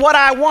important than what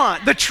I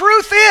want. The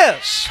truth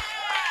is,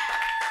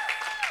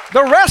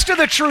 the rest of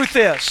the truth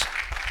is,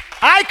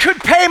 I could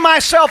pay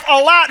myself a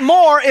lot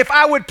more if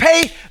I would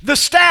pay the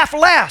staff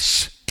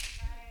less.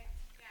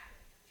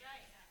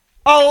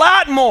 A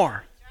lot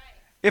more.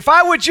 If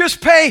I would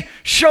just pay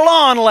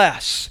Shalon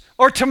less,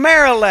 or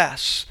Tamara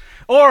less,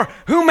 or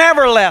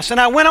whomever less,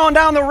 and I went on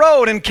down the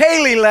road, and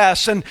Kaylee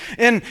less, and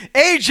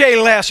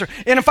AJ less,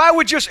 and if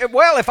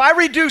I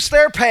reduce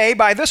their pay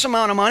by this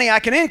amount of money, I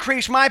can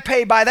increase my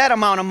pay by that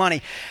amount of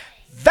money.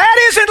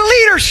 That isn't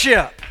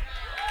leadership.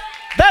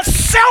 That's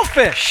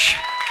selfish.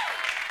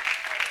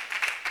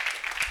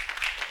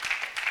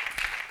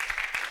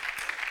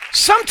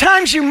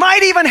 Sometimes you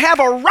might even have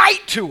a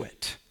right to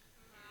it.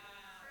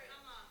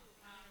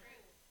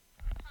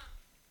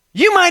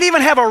 You might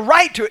even have a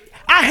right to it.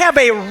 I have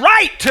a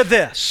right to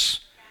this.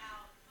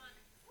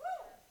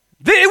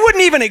 It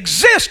wouldn't even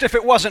exist if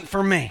it wasn't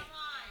for me.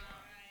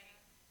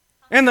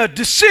 And the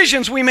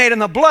decisions we made in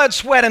the blood,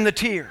 sweat, and the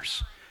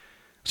tears.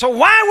 So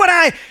why would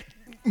I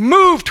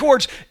move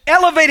towards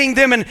elevating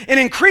them and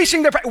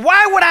increasing their...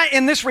 Why would I,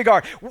 in this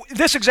regard,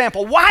 this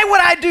example, why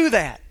would I do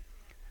that?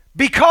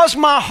 Because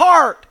my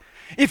heart,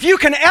 if you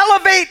can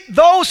elevate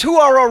those who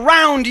are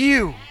around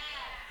you,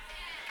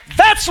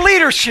 that's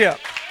leadership.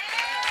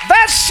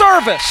 That's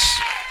service.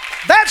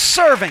 That's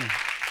serving.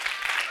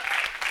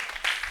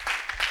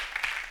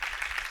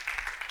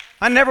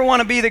 I never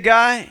want to be the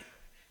guy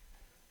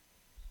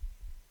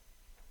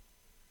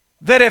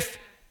that if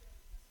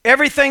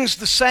everything's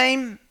the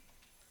same,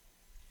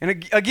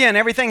 and again,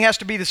 everything has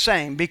to be the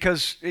same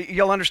because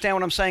you'll understand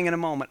what I'm saying in a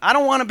moment. I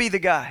don't want to be the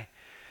guy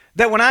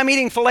that when I'm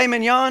eating filet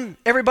mignon,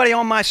 everybody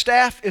on my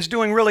staff is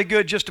doing really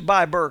good just to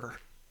buy a burger.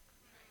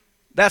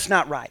 That's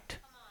not right.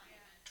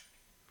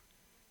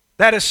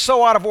 That is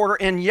so out of order,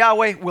 and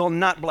Yahweh will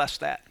not bless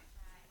that.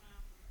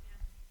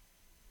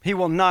 He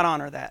will not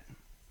honor that.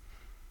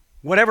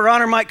 Whatever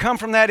honor might come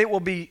from that, it will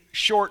be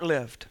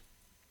short-lived.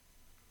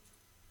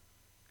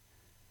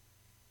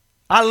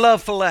 I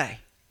love filet.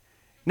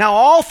 Now,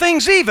 all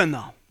things even,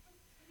 though.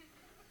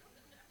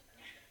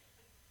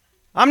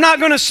 I'm not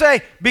going to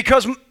say,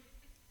 because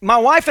my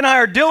wife and I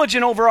are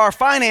diligent over our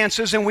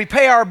finances, and we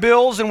pay our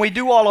bills, and we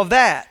do all of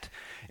that,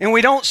 and we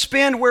don't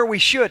spend where we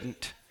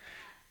shouldn't.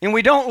 And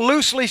we don't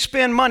loosely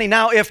spend money.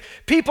 Now, if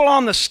people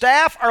on the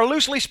staff are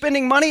loosely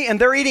spending money and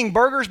they're eating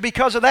burgers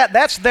because of that,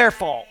 that's their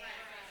fault.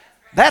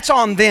 That's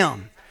on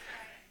them.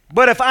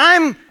 But if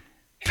I'm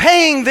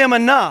paying them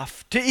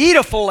enough to eat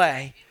a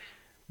filet,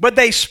 but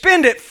they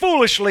spend it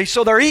foolishly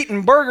so they're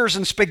eating burgers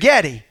and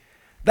spaghetti,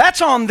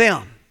 that's on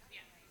them.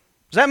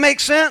 Does that make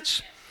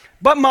sense?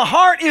 But my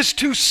heart is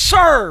to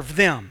serve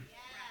them.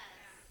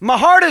 My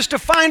heart is to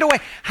find a way.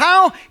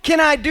 How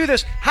can I do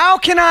this? How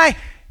can I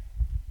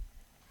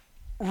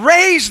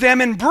raise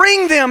them and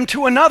bring them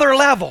to another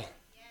level?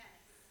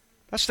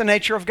 That's the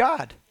nature of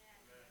God.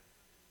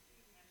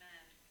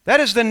 That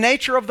is the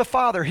nature of the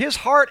Father. His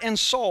heart and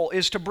soul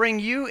is to bring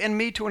you and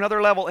me to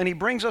another level, and He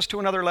brings us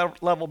to another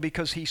level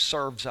because He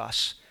serves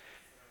us.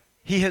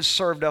 He has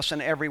served us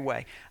in every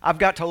way. I've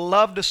got to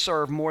love to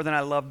serve more than I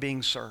love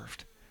being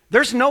served.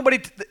 There isn't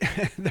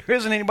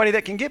anybody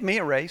that can give me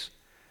a raise.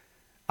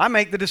 I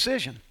make the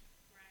decision.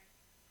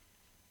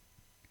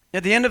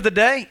 At the end of the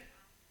day,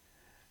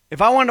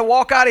 if I wanted to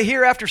walk out of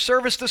here after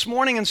service this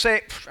morning and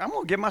say, I'm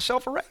going to give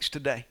myself a raise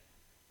today.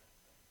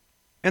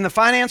 and the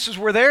finances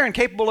were there and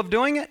capable of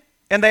doing it,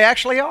 and they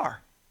actually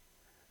are,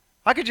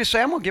 I could just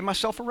say, I'm going to give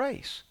myself a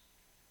raise.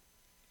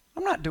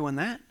 I'm not doing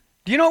that.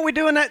 Do you know what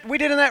we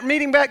did in that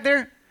meeting back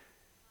there?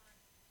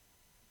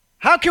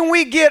 How can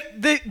we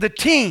get the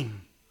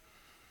team,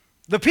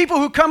 the people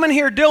who come in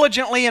here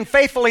diligently and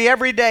faithfully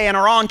every day and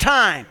are on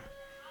time?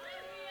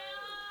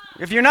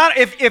 If you're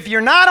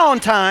not on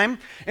time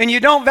and you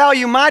don't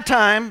value my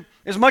time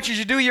as much as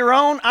you do your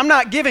own, I'm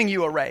not giving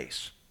you a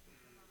raise.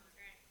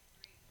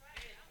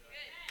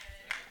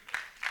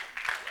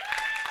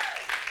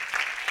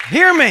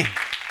 Hear me.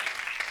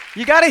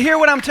 You got to hear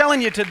what I'm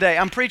telling you today.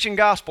 I'm preaching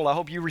gospel. I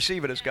hope you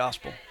receive it as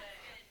gospel.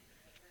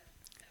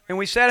 And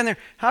we sat in there,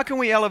 how can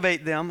we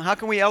elevate them? How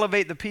can we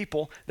elevate the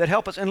people that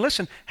help us? And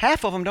listen,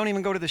 half of them don't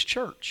even go to this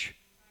church.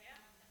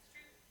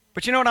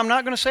 But you know what I'm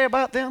not going to say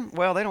about them?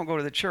 Well, they don't go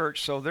to the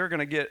church, so they're going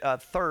to get a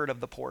third of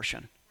the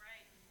portion.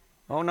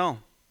 Oh, no.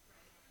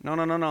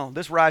 No.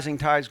 This rising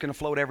tide is going to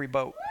float every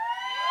boat.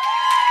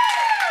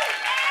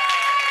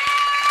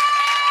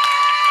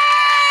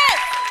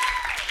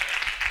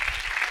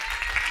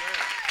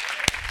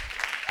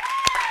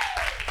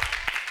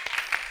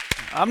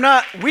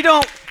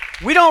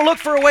 We don't look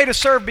for a way to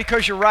serve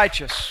because you're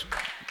righteous.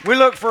 We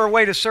look for a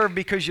way to serve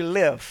because you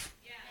live,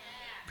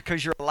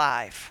 because you're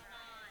alive.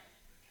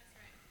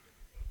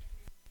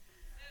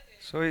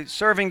 So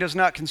serving does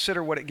not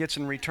consider what it gets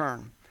in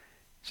return.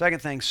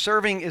 Second thing,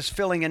 serving is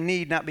filling a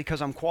need not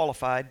because I'm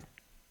qualified,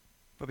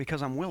 but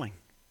because I'm willing.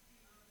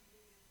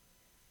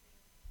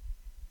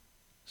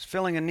 It's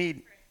filling a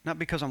need not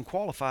because I'm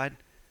qualified,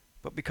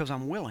 but because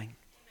I'm willing.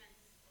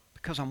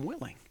 Because I'm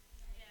willing.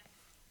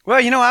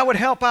 Well, I would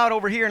help out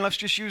over here, and let's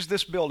just use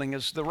this building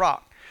as the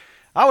rock.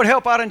 I would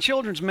help out in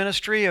children's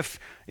ministry if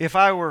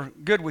I were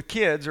good with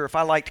kids or if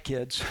I liked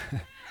kids.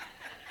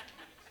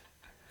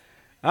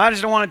 I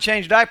just don't want to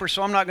change diapers,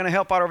 so I'm not going to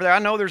help out over there. I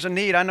know there's a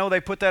need. I know they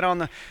put it on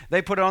the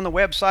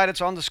website. It's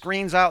on the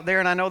screens out there,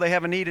 and I know they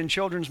have a need in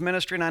children's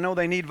ministry, and I know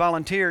they need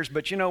volunteers.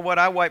 But you know what?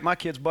 I wipe my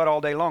kid's butt all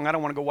day long. I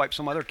don't want to go wipe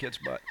some other kid's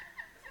butt.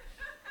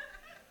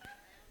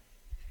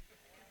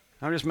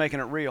 I'm just making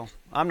it real.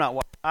 I'm not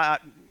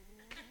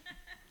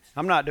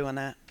doing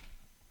that.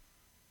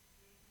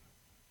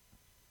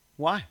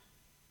 Why?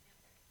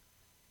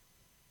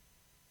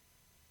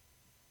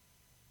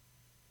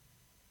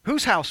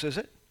 Whose house is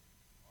it?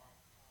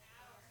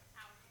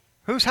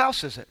 Whose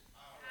house is it?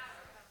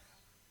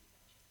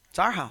 It's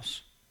our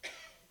house.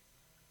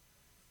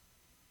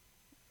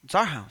 It's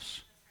our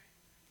house.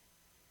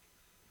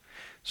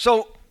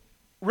 So,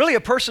 really, a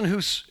person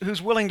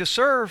who's willing to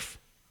serve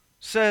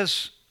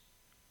says,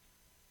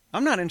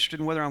 I'm not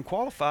interested in whether I'm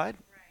qualified.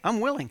 I'm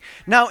willing.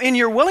 Now, in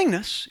your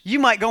willingness, you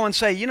might go and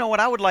say, you know what,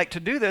 I would like to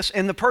do this.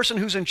 And the person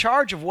who's in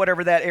charge of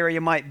whatever that area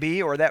might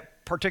be or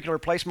that particular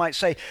place might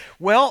say,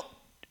 well,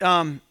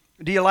 do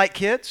you like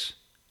kids?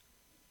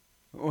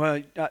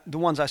 Well, the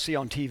ones I see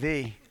on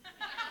TV.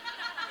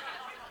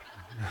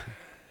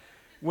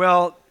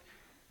 Well,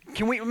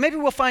 maybe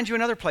we'll find you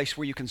another place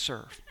where you can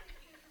serve.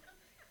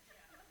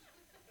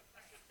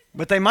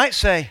 But they might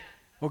say,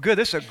 well, good,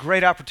 this is a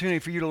great opportunity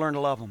for you to learn to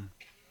love them.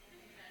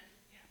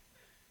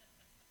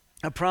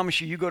 I promise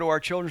you, you go to our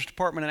children's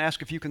department and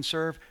ask if you can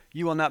serve,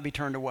 you will not be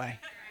turned away.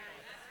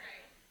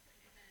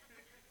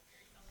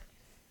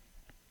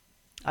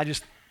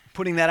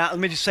 Putting that out, let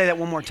me just say that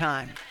one more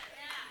time.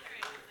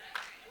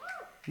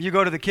 You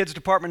go to the kids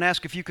department and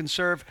ask if you can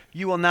serve,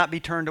 you will not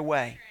be turned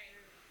away.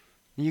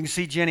 And you can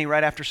see Jenny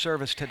right after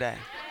service today.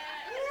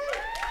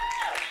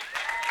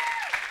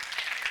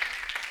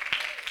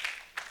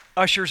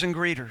 Ushers and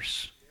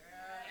greeters.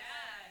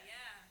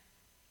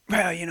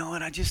 Well, you know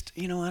what, I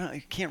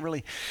can't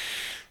really,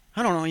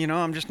 I don't know,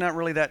 I'm just not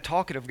really that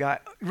talkative guy.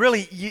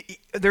 Really,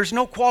 there's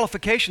no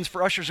qualifications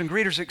for ushers and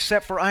greeters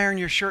except for iron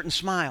your shirt and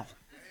smile.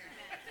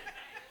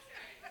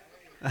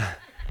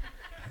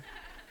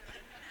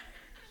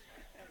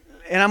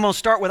 And I'm going to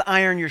start with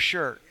iron your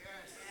shirt.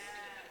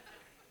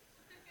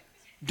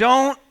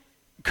 Don't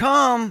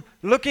come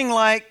looking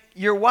like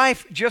your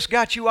wife just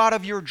got you out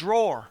of your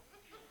drawer.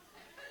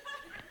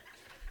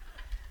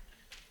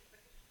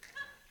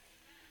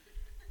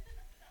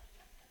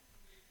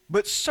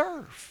 But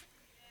serve.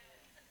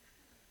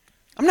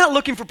 I'm not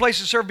looking for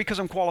places to serve because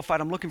I'm qualified.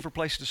 I'm looking for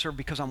places to serve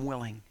because I'm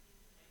willing.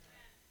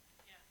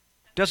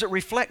 Does it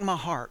reflect my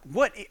heart?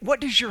 What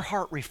does your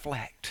heart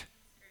reflect?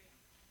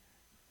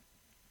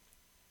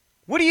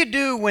 What do you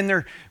do when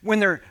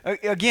they're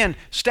again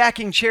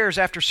stacking chairs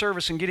after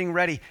service and getting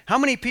ready? How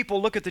many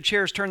people look at the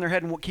chairs, turn their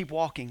head, and keep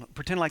walking,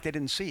 pretend like they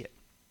didn't see it?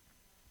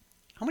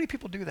 How many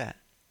people do that?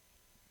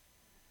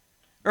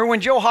 Or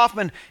when Joe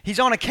Hoffman, he's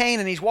on a cane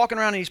and he's walking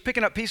around and he's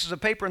picking up pieces of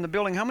paper in the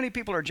building, how many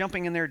people are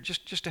jumping in there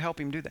just to help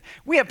him do that?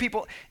 We have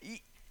people,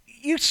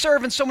 you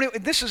serve in so many,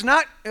 this is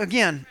not,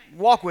 again,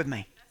 walk with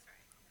me.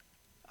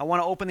 I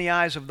want to open the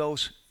eyes of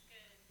those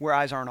where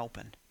eyes aren't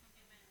opened.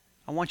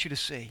 I want you to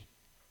see.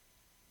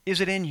 Is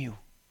it in you?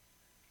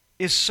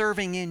 Is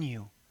serving in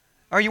you?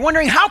 Are you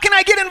wondering, how can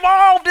I get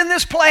involved in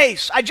this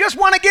place? I just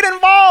want to get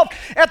involved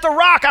at the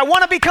Rock. I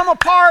want to become a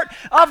part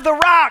of the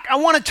Rock. I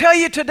want to tell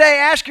you today,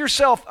 ask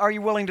yourself, are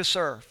you willing to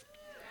serve?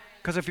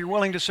 Because if you're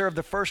willing to serve,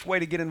 the first way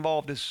to get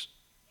involved is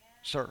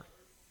serve.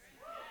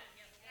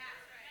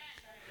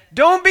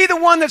 Don't be the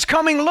one that's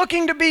coming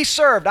looking to be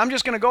served. I'm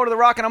just going to go to the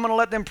Rock and I'm going to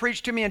let them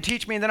preach to me and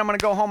teach me, and then I'm going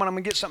to go home and I'm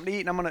going to get something to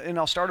eat, and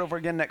I'll start over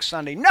again next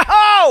Sunday.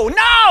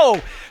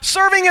 No!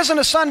 Serving isn't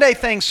a Sunday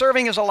thing.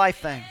 Serving is a life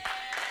thing.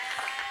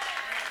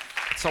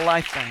 It's a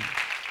life thing.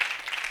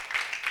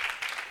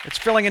 It's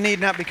filling a need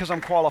not because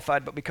I'm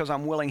qualified, but because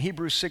I'm willing.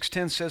 Hebrews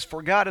 6:10 says,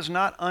 "For God is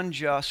not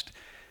unjust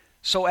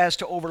so as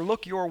to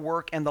overlook your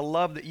work and the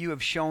love that you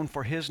have shown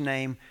for His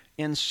name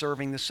in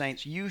serving the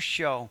saints." You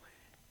show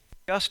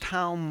just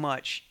how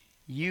much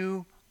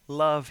you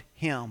love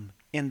Him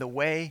in the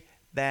way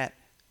that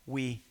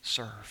we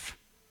serve.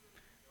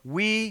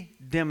 We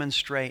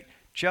demonstrate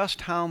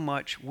just how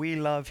much we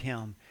love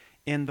Him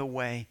in the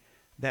way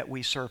that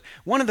we serve.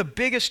 One of the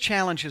biggest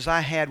challenges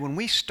I had when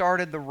we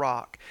started the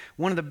Rock,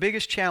 one of the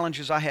biggest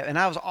challenges I had, and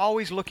I was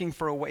always looking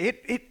for a way,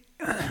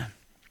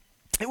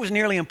 it was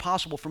nearly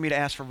impossible for me to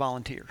ask for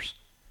volunteers.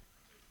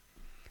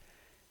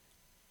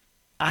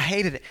 I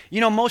hated it.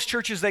 You know, most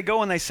churches, they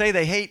go and they say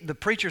the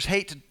preachers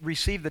hate to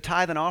receive the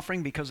tithe and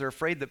offering because they're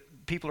afraid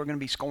that people are going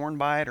to be scorned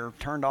by it or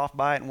turned off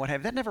by it and what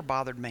have you. That never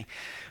bothered me.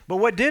 But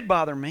what did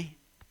bother me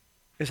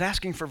is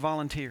asking for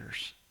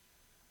volunteers,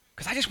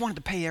 because I just wanted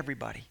to pay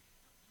everybody.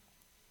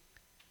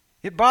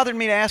 It bothered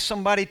me to ask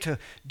somebody to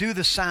do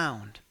the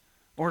sound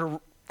or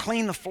to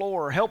clean the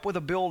floor or help with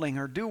a building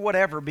or do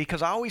whatever,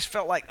 because I always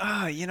felt like,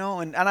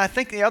 and I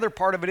think the other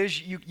part of it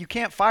is you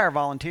can't fire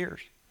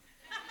volunteers.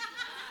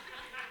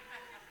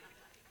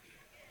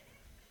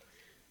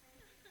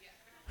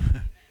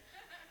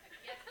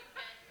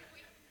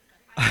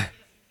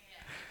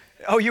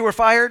 Oh, you were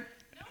fired?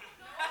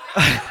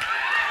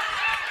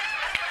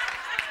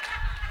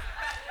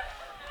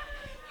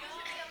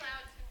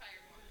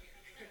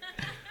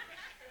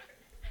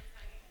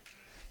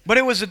 But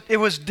it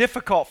was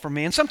difficult for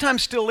me, and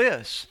sometimes still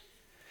is.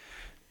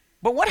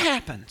 But what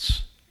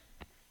happens?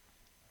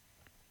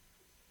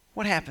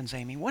 What happens,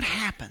 Amy? What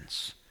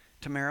happens,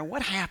 Tamara?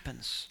 What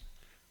happens?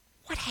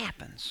 What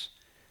happens?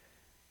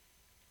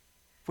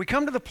 If we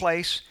come to the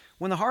place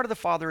when the heart of the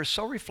Father is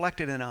so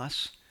reflected in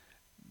us,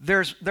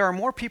 there are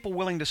more people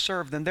willing to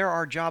serve than there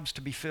are jobs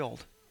to be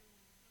filled,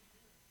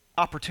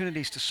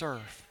 opportunities to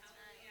serve.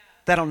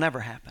 That'll never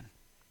happen.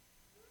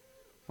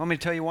 Want me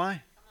to tell you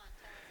why?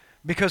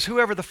 Because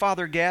whoever the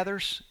Father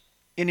gathers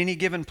in any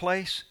given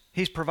place,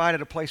 He's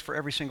provided a place for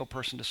every single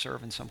person to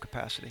serve in some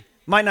capacity.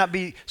 Might not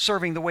be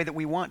serving the way that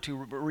we want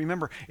to, but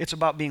remember, it's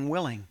about being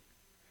willing.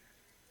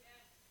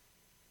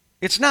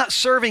 It's not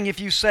serving if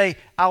you say,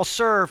 I'll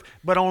serve,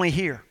 but only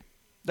here.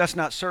 That's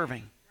not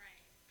serving.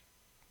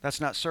 That's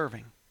not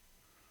serving.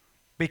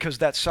 Because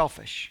that's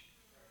selfish.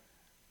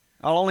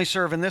 I'll only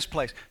serve in this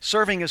place.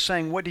 Serving is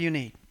saying, what do you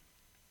need?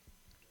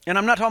 And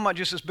I'm not talking about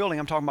just this building,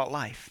 I'm talking about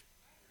life.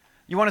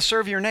 You want to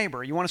serve your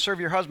neighbor, you want to serve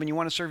your husband, you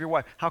want to serve your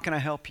wife. How can I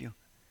help you?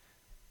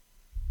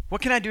 What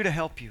can I do to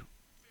help you?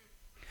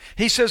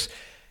 He says,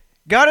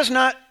 God is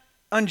not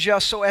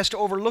unjust so as to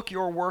overlook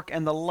your work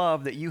and the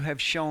love that you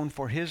have shown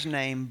for His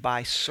name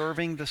by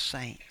serving the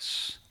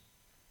saints.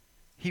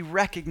 He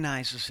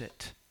recognizes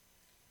it.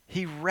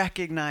 He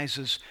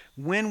recognizes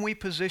when we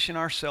position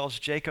ourselves,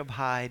 Jacob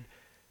Hyde,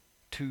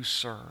 to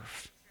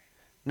serve.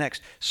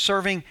 Next,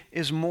 serving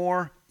is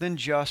more than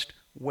just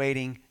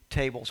waiting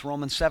tables.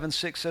 Romans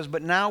 7:6 says,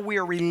 but now we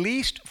are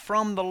released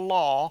from the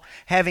law,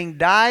 having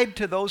died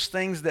to those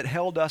things that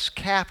held us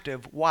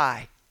captive.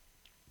 Why?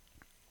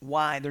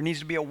 Why? There needs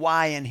to be a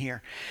why in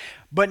here.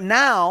 But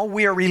now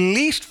we are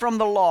released from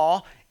the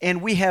law,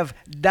 and we have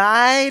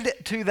died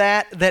to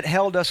that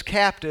held us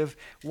captive.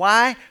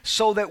 Why?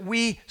 So that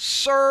we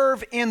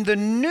serve in the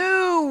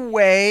new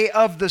way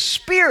of the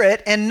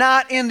Spirit and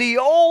not in the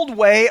old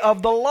way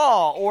of the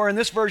law, or in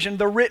this version,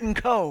 the written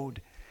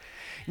code.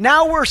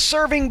 Now we're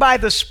serving by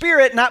the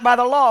Spirit, not by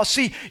the law.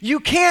 See, you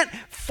can't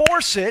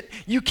force it.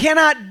 You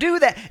cannot do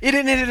that. It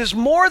is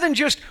more than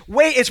just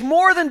wait. It's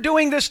more than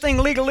doing this thing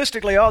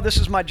legalistically. Oh, this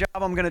is my job.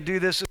 I'm going to do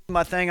this. This is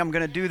my thing. I'm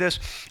going to do this.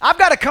 I've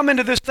got to come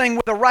into this thing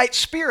with the right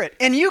spirit.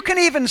 And you can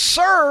even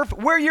serve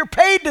where you're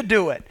paid to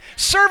do it.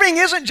 Serving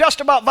isn't just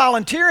about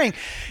volunteering.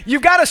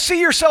 You've got to see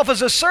yourself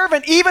as a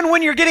servant even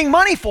when you're getting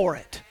money for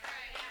it.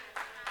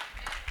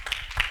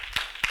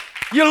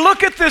 You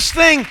look at this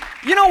thing,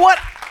 you know what?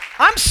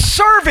 I'm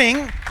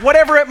serving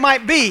whatever it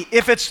might be.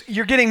 If it's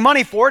you're getting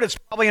money for it, it's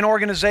probably an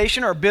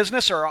organization or a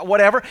business or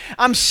whatever.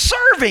 I'm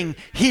serving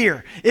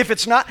here. If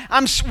it's not,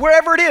 I'm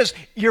wherever it is.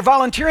 You're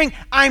volunteering.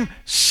 I'm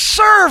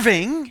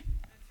serving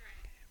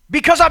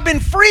because I've been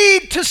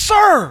freed to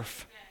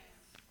serve.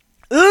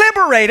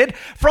 Liberated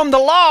from the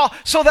law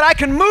so that I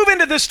can move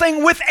into this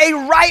thing with a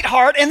right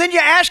heart. And then you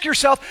ask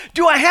yourself,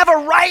 do I have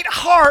a right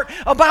heart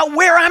about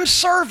where I'm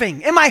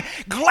serving? Am I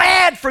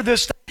glad for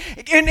this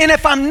thing? And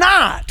if I'm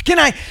not,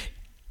 can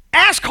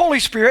Ask Holy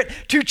Spirit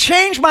to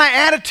change my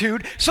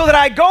attitude so that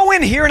I go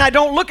in here and I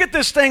don't look at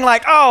this thing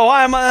like, oh,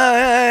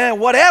 I'm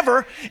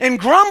whatever, and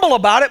grumble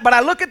about it, but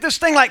I look at this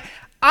thing like,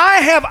 I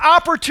have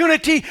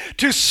opportunity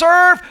to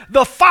serve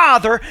the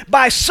Father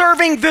by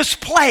serving this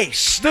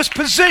place, this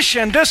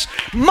position, this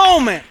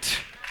moment.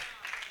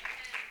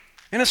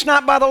 And it's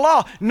not by the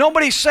law.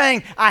 Nobody's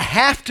saying, I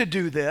have to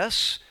do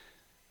this,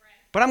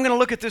 but I'm going to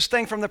look at this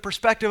thing from the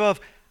perspective of,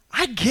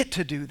 I get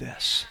to do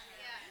this.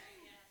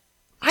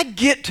 I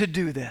get to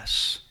do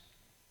this.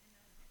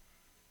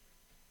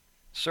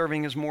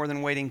 Serving is more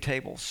than waiting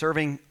tables.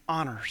 Serving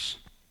honors.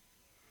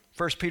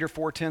 1 Peter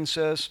 4:10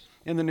 says,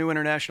 in the New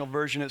International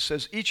Version, it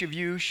says, each of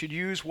you should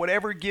use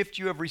whatever gift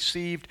you have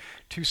received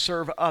to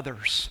serve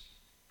others.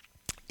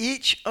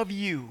 Each of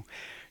you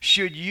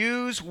should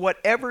use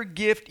whatever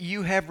gift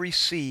you have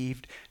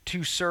received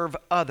to serve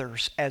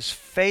others as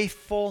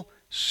faithful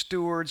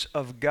stewards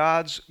of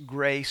God's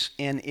grace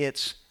in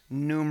its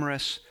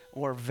numerous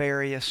or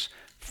various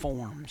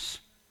forms.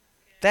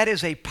 That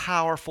is a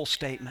powerful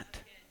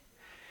statement.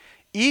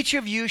 Each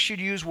of you should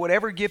use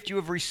whatever gift you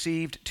have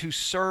received to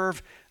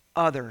serve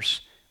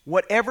others.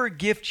 Whatever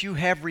gift you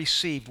have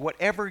received,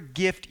 whatever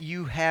gift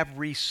you have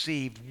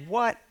received,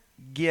 what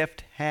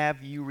gift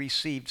have you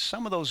received?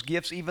 Some of those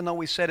gifts, even though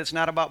we said it's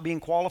not about being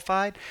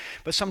qualified,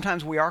 but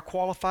sometimes we are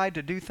qualified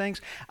to do things.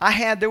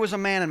 There was a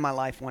man in my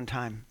life one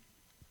time,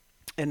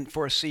 and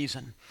for a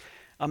season,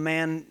 a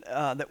man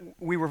that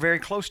we were very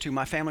close to.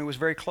 My family was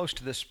very close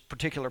to this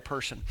particular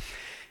person.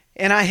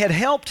 And I had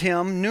helped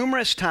him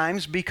numerous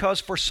times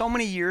because for so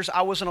many years,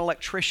 I was an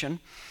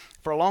electrician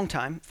for a long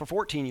time, for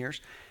 14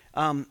 years.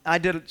 I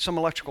did some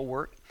electrical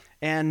work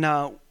and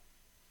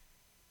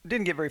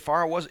didn't get very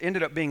far.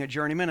 Ended up being a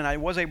journeyman, and I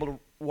was able to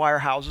wire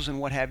houses and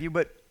what have you,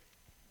 but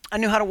I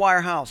knew how to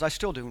wire houses. I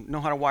still do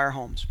know how to wire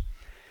homes.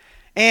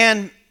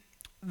 And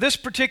this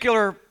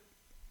particular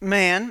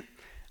man,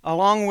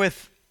 along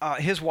with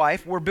his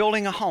wife, were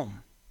building a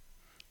home.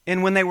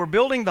 And when they were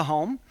building the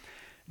home,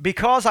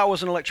 because I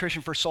was an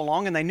electrician for so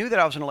long, and they knew that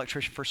I was an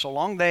electrician for so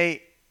long,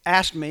 they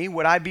asked me,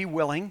 would I be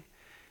willing,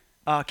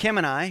 Kim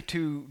and I,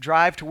 to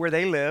drive to where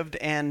they lived,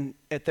 and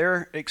at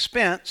their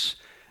expense,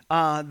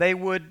 they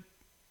would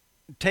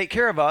take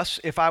care of us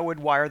if I would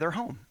wire their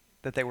home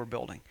that they were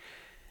building.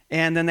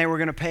 And then they were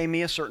going to pay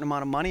me a certain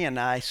amount of money, and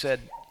I said,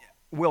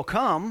 we'll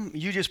come.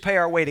 You just pay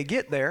our way to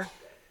get there,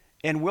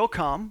 and we'll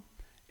come.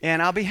 And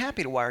I'll be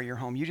happy to wire your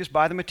home. You just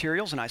buy the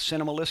materials. And I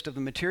sent them a list of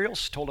the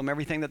materials, told them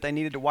everything that they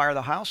needed to wire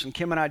the house. And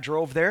Kim and I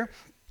drove there.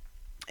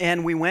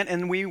 And we went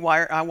and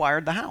I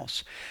wired the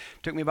house.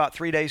 It took me about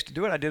 3 days to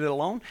do it. I did it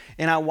alone.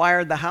 And I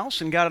wired the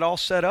house and got it all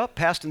set up,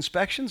 passed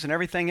inspections and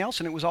everything else.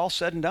 And it was all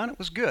said and done. It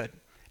was good.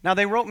 Now,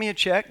 they wrote me a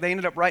check. They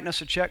ended up writing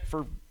us a check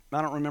for,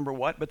 I don't remember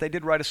what, but they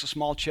did write us a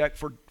small check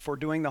for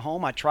doing the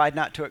home. I tried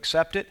not to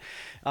accept it,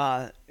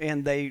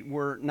 and they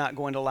were not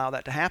going to allow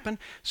that to happen.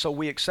 So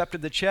we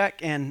accepted the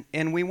check, and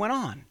we went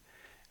on.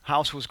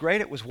 House was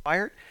great. It was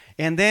wired.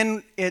 And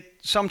then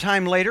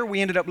sometime later, we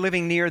ended up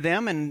living near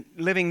them.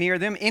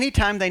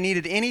 Anytime they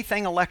needed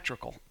anything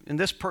electrical, and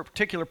this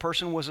particular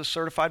person was a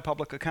certified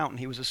public accountant.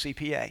 He was a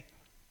CPA.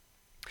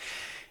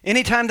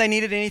 Anytime they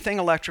needed anything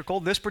electrical,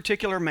 this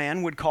particular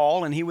man would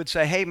call and he would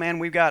say, hey man,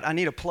 I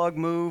need a plug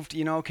moved,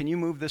 can you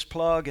move this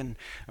plug?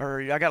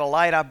 Or I got a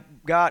light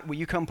will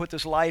you come put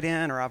this light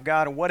in? Or I've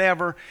got a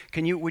whatever,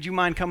 would you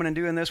mind coming and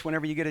doing this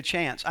whenever you get a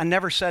chance? I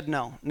never said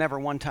no, never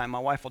one time. My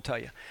wife will tell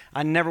you.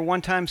 I never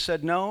one time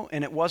said no,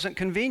 and it wasn't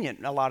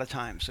convenient a lot of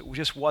times. It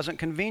just wasn't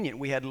convenient.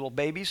 We had little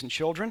babies and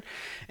children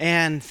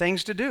and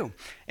things to do.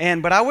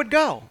 But I would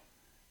go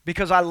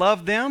because I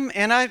love them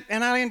and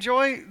I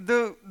enjoy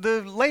the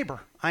labor.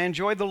 I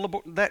enjoyed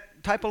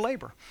that type of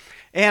labor.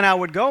 And I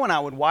would go and I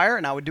would wire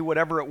and I would do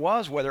whatever it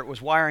was, whether it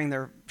was wiring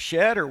their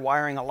shed or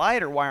wiring a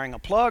light or wiring a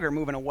plug or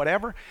moving a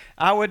whatever,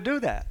 I would do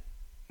that.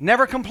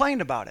 Never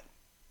complained about it.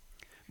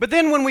 But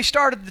then when we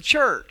started the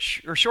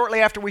church, or shortly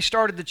after we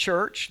started the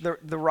church,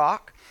 the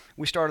Rock,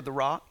 we started the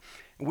Rock,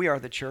 we are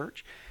the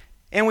church,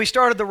 and we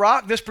started the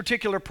Rock, this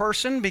particular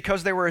person,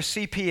 because they were a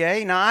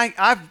CPA. Now,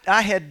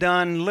 I had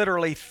done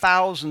literally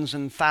thousands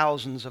and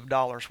thousands of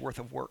dollars worth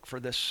of work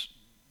for this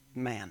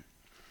man.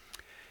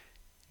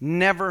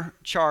 Never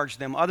charged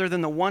them, other than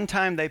the one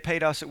time they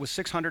paid us, it was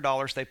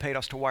 $600 they paid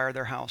us to wire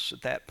their house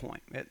at that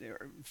point,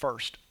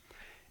 first.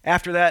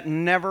 After that,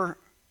 never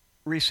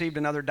received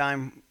another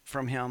dime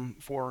from him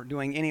for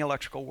doing any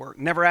electrical work.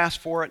 Never asked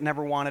for it,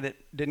 never wanted it,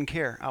 didn't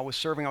care. I was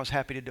serving, I was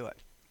happy to do it.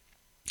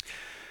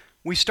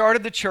 We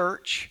started the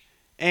church,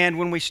 and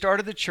when we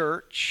started the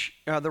church,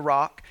 the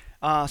Rock,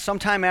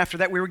 sometime after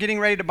that, we were getting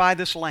ready to buy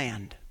this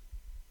land.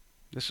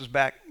 This was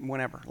back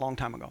whenever, a long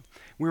time ago.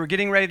 We were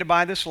getting ready to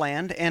buy this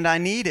land, and I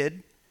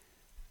needed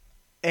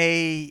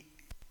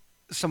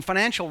some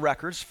financial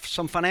records,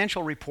 some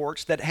financial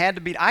reports that had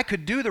to be, I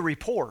could do the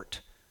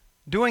report.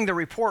 Doing the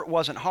report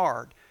wasn't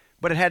hard,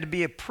 but it had to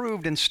be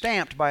approved and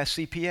stamped by a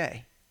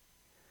CPA.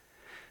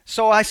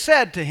 So I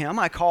said to him,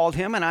 I called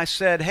him, and I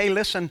said, hey,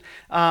 listen,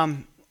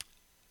 told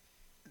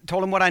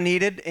him what I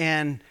needed,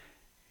 and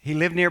He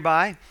lived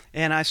nearby,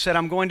 and I said,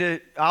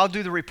 I'll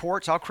do the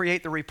reports. I'll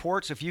create the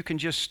reports. If you can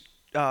just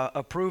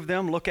approve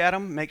them, look at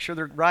them, make sure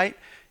they're right,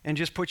 and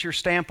just put your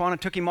stamp on it.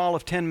 It took him all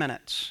of 10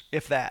 minutes,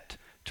 if that,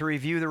 to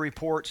review the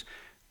reports,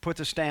 put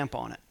the stamp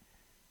on it.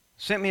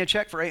 Sent me a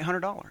check for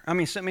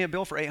 $800. Sent me a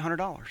bill for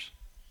 $800.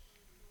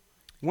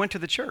 Went to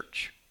the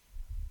church.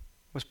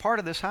 Was part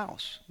of this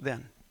house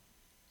then.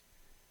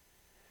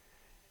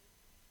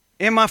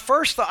 In my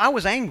first thought, I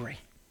was angry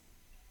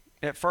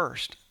at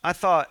first. I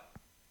thought,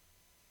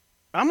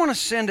 I'm going to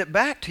send it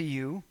back to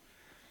you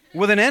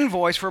with an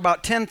invoice for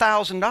about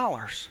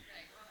 $10,000.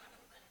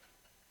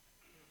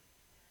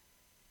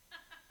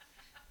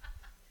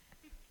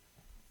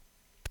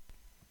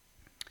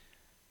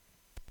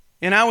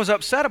 And I was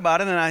upset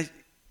about it, and I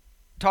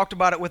talked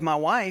about it with my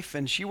wife,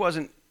 and she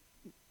wasn't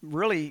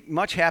really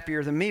much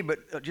happier than me,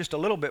 but just a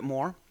little bit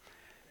more.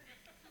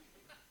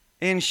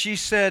 And she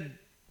said,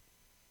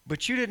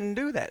 but you didn't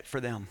do that for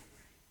them,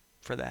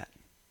 for that.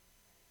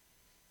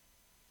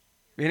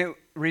 And it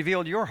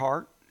revealed your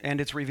heart,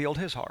 and it's revealed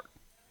his heart.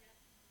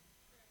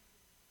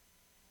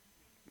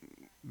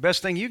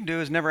 Best thing you can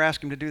do is never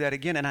ask him to do that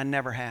again, and I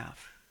never have.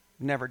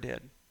 Never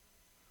did.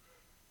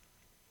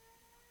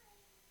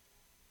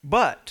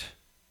 But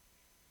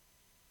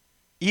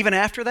even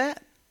after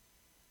that,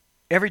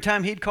 every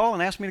time he'd call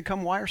and ask me to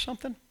come wire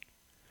something,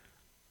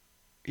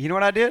 you know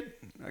what I did?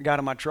 I got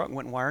in my truck and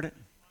went and wired it.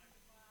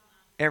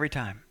 Every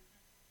time.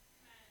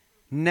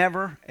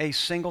 Never a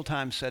single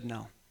time said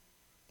no.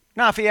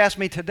 Now, if he asked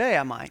me today,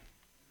 I might.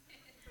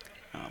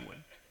 I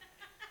wouldn't.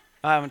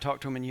 I haven't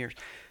talked to him in years.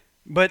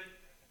 But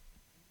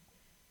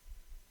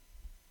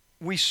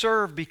we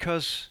serve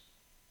because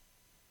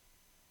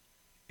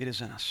it is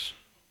in us.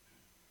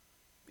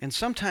 And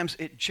sometimes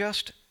it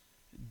just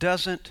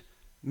doesn't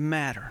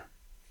matter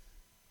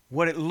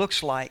what it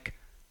looks like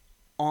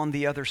on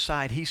the other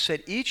side. He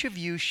said, each of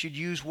you should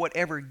use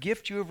whatever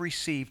gift you have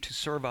received to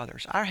serve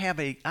others. I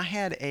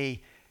had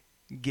a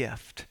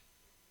gift.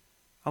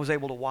 I was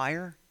able to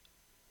wire.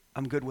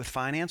 I'm good with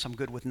finance. I'm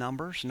good with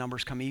numbers.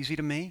 Numbers come easy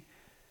to me.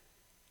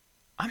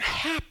 I'm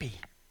happy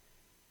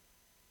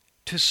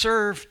to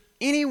serve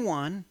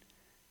anyone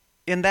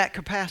in that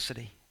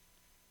capacity.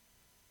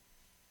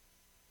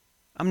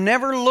 I'm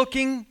never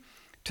looking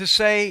to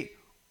say,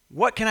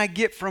 what can I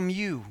get from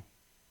you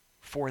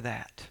for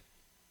that?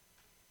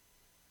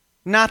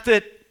 Not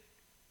that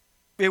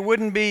it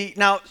wouldn't be.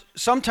 Now,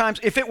 sometimes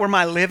if it were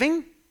my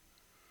living,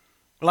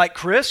 like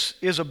Chris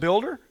is a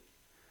builder,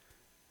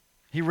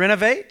 he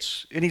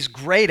renovates and he's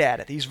great at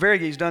it.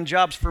 He's done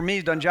jobs for me.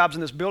 He's done jobs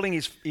in this building.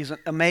 He's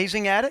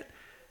amazing at it.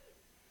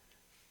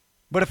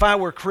 But if I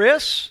were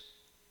Chris,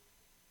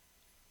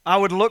 I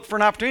would look for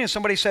an opportunity. If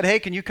somebody said, hey,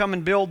 can you come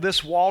and build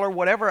this wall or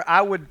whatever,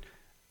 I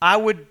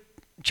would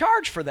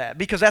charge for that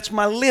because that's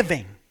my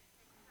living.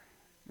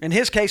 In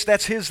his case,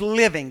 that's his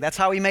living. That's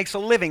how he makes a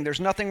living.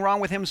 There's nothing wrong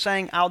with him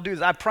saying, I'll do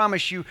this. I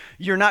promise you,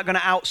 you're not going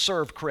to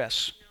outserve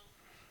Chris.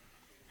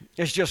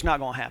 It's just not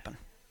going to happen.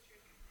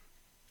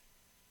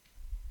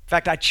 In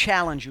fact, I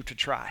challenge you to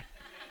try.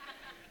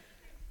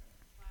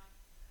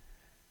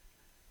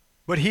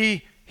 But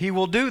he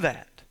will do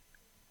that.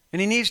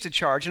 And he needs to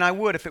charge, and I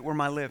would if it were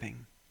my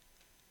living.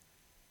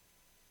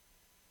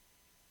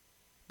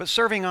 But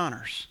serving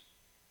honors.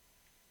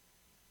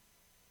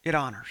 It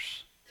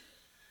honors.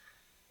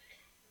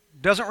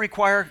 Doesn't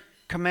require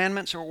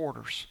commandments or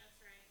orders.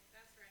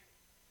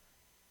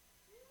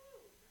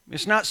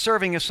 It's not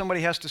serving if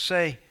somebody has to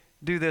say,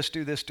 do this,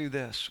 do this, do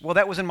this. Well,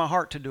 that was in my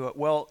heart to do it.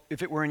 Well,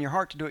 if it were in your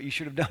heart to do it, you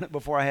should have done it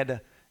before I had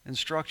to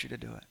instruct you to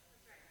do it.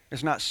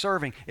 It's not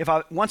serving.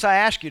 Once I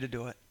ask you to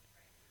do it,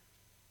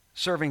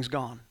 serving's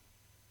gone.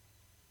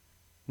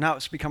 Now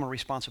it's become a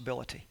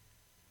responsibility.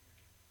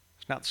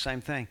 It's not the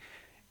same thing.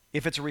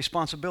 If it's a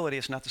responsibility,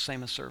 it's not the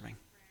same as serving.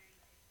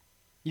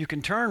 You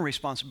can turn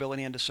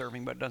responsibility into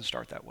serving, but it doesn't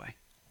start that way.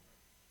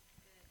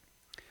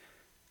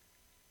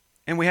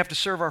 And we have to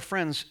serve our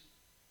friends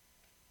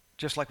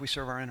just like we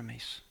serve our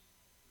enemies.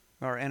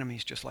 Our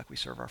enemies just like we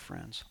serve our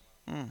friends.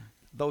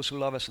 Those who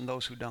love us and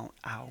those who don't.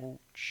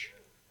 Ouch.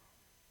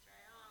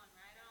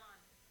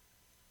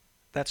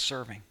 That's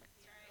serving.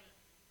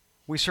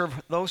 We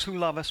serve those who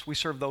love us, we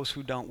serve those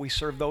who don't. We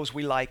serve those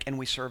we like, and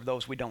we serve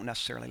those we don't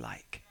necessarily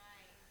like.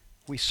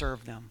 We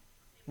serve them.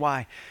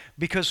 Why?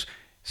 Because,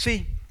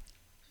 see,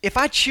 if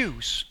I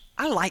choose,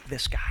 I like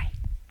this guy.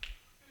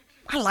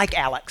 I like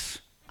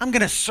Alex. I'm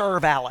going to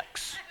serve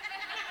Alex.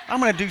 I'm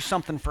going to do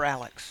something for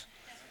Alex.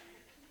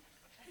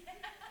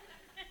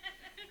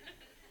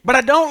 But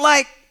I don't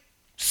like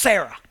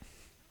Sarah.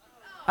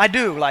 I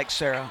do like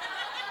Sarah.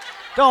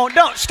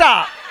 Don't,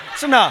 stop.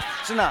 It's enough.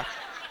 It's enough.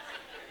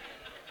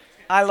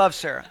 I love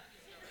Sarah.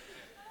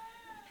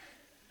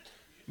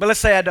 But let's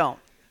say I don't.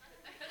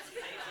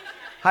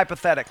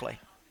 Hypothetically.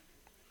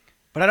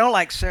 But I don't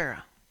like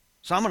Sarah.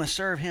 So I'm going to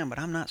serve him, but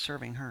I'm not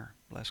serving her.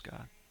 Bless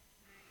God.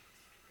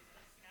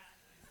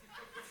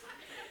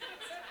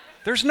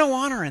 There's no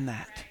honor in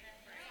that.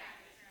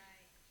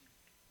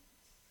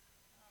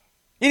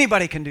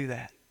 Anybody can do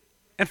that.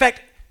 In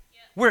fact,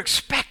 we're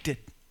expected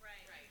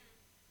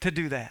to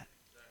do that.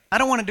 I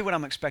don't want to do what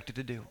I'm expected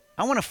to do.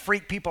 I want to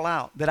freak people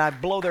out that I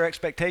blow their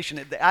expectation.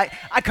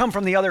 I come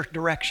from the other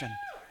direction.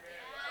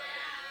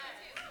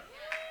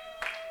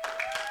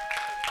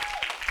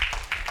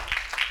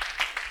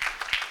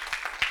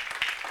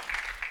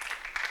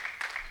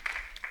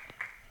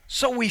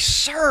 So we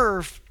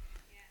serve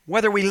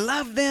whether we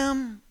love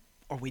them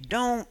or we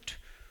don't,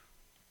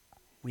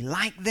 we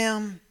like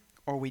them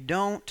or we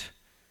don't,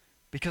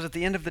 because at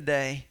the end of the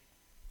day,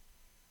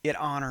 it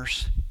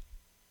honors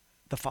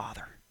the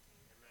Father.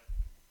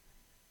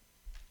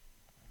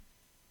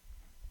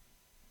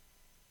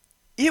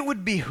 It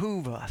would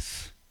behoove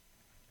us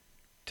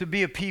to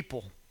be a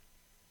people,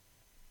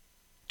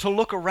 to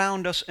look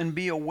around us and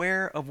be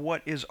aware of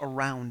what is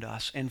around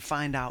us and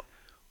find out,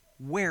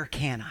 where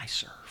can I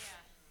serve?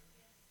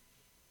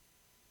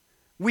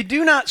 We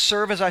do not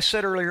serve, as I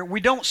said earlier, we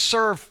don't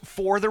serve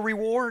for the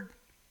reward,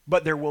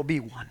 but there will be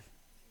one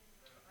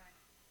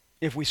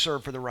if we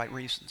serve for the right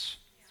reasons.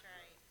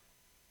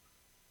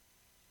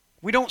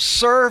 We don't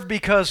serve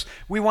because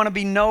we want to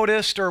be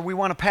noticed or we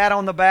want a pat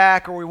on the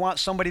back or we want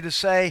somebody to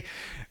say,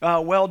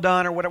 well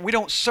done or whatever. We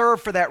don't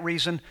serve for that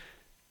reason,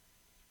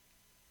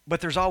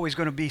 but there's always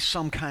going to be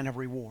some kind of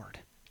reward.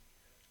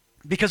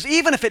 Because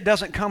even if it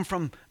doesn't come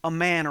from a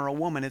man or a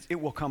woman,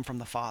 it will come from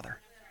the Father.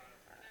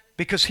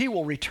 Because He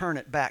will return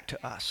it back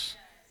to us.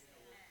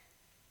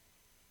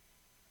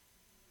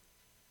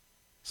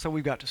 So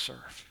we've got to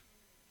serve.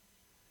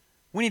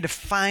 We need to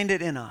find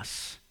it in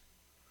us.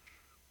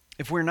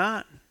 If we're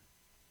not,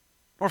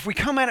 or if we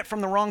come at it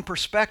from the wrong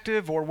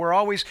perspective, or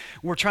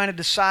we're trying to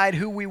decide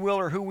who we will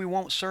or who we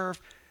won't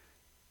serve,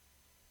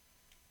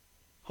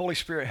 Holy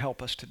Spirit,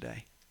 help us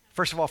today.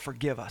 First of all,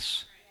 forgive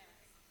us.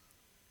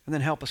 And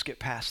then help us get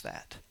past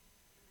that.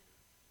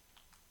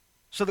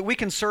 So that we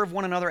can serve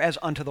one another as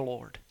unto the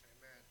Lord.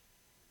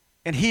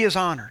 And He is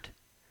honored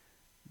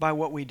by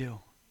what we do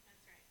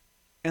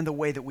and the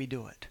way that we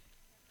do it.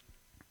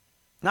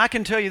 Now I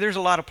can tell you there's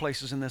a lot of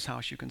places in this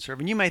house you can serve.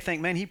 And you may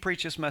think, man, he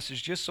preached this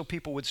message just so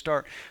people would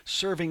start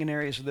serving in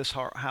areas of this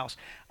house.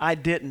 I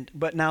didn't,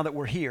 but now that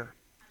we're here.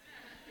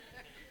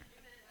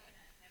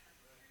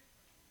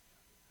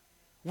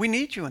 We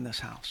need you in this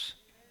house.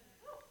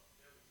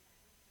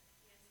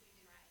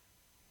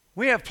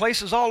 We have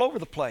places all over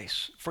the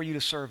place for you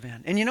to serve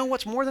in. And you know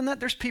what's more than that?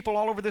 There's people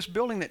all over this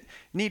building that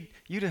need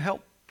you to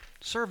help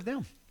serve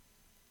them.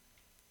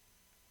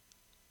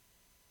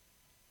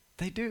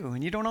 They do,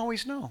 and you don't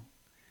always know.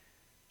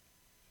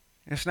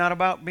 It's not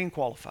about being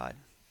qualified.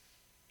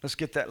 Let's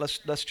get that.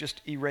 Let's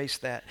just erase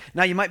that.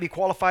 Now, you might be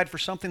qualified for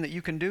something that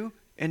you can do,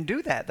 and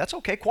do that. That's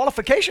okay.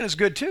 Qualification is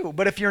good too.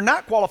 But if you're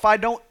not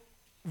qualified, don't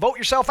vote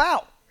yourself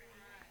out.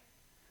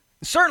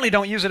 Certainly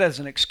don't use it as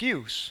an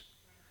excuse.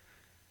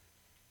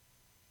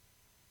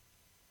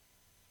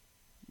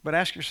 But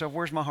ask yourself,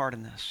 where's my heart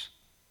in this?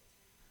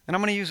 And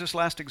I'm going to use this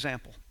last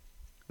example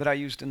that I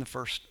used in the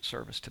first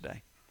service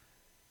today.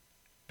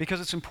 Because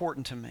it's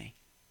important to me.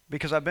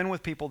 Because I've been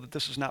with people that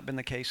this has not been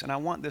the case. And I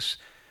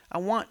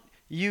want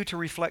you to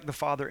reflect the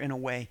Father in a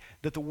way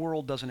that the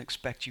world doesn't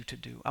expect you to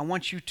do. I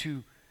want you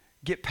to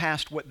get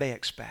past what they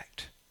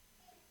expect.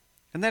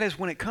 And that is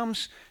when it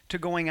comes to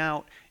going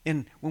out,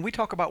 and when we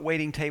talk about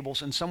waiting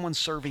tables and someone's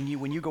serving you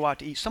when you go out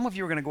to eat, some of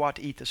you are going to go out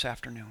to eat this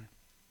afternoon.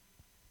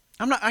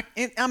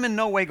 I'm in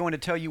no way going to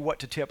tell you what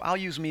to tip. I'll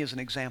use me as an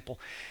example.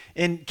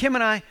 And Kim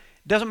and I,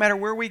 doesn't matter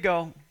where we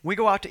go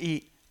out to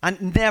eat. I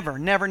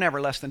never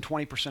less than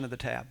 20% of the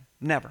tab.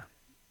 Never.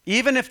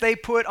 Even if they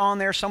put on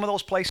there some of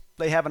those places,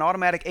 they have an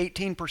automatic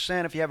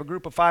 18% if you have a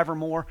group of 5 or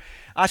more.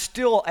 I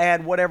still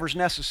add whatever's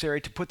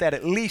necessary to put that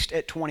at least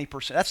at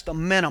 20%. That's the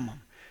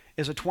minimum,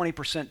 is a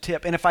 20%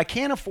 tip. And if I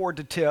can't afford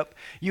to tip,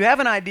 you have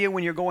an idea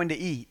when you're going to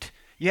eat.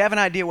 You have an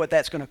idea what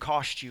that's going to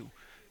cost you.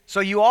 So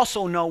you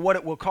also know what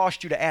it will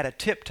cost you to add a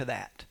tip to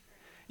that.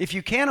 If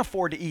you can't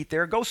afford to eat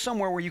there, go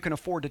somewhere where you can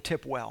afford to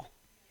tip well,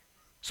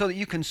 so that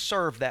you can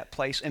serve that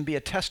place and be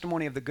a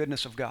testimony of the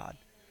goodness of God.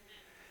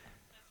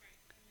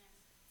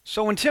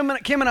 So when Kim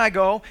and I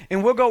go,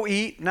 and we'll go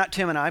eat, not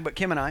Tim and I, but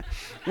Kim and I.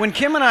 When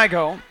Kim and I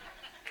go,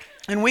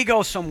 and we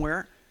go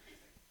somewhere,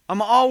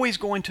 I'm always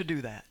going to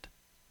do that.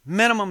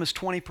 Minimum is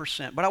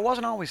 20%, but I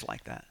wasn't always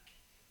like that.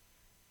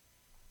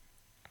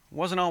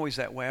 Wasn't always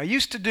that way. I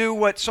used to do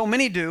what so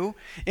many do,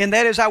 and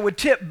that is I would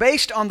tip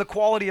based on the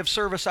quality of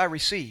service I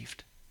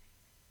received.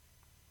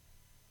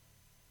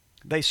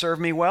 They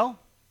serve me well,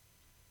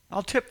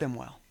 I'll tip them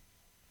well.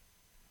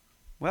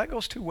 Well, that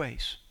goes two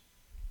ways.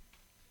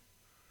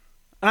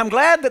 And I'm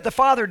glad that the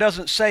Father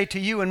doesn't say to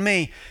you and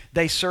me,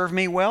 they serve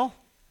me well,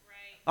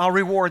 I'll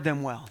reward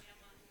them well.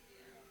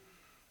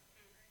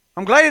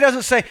 I'm glad He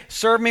doesn't say,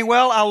 serve me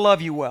well, I'll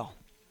love you well.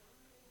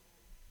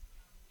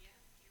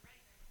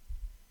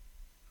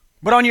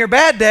 But on your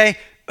bad day,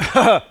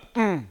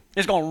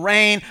 it's going to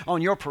rain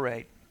on your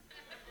parade.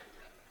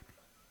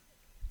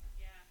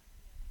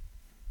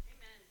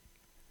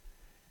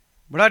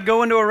 But I'd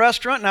go into a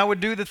restaurant and I would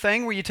do the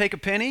thing where you take a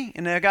penny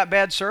and I got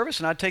bad service,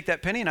 and I'd take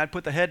that penny and I'd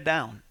put the head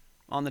down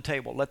on the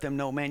table. Let them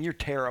know, man, you're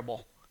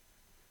terrible.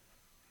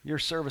 Your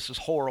service is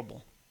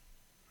horrible.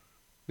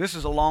 This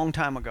is a long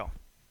time ago.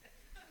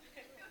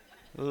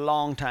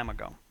 Long time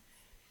ago.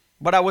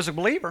 But I was a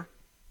believer.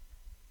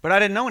 But I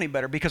didn't know any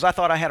better because I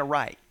thought I had a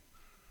right.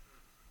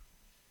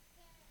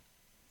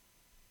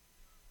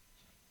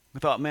 I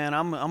thought, man,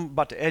 I'm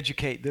about to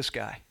educate this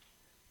guy,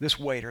 this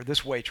waiter,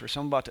 this waitress.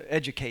 I'm about to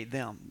educate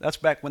them. That's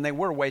back when they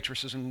were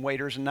waitresses and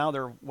waiters, and now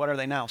they're, what are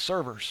they now?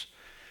 Servers.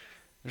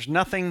 There's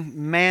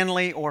nothing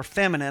manly or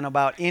feminine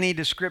about any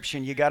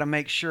description. You got to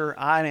make sure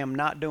I am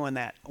not doing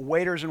that.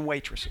 Waiters and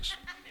waitresses.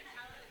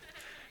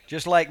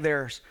 Just like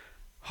there's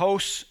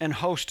hosts and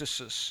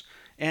hostesses,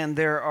 and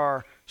there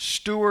are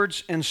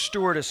stewards and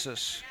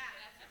stewardesses,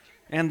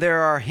 and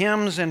there are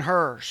hims and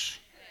hers.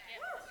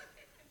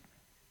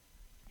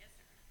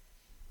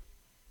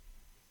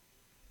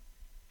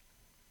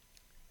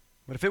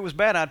 But if it was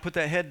bad, I'd put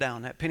that head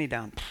down, that penny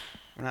down,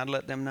 and I'd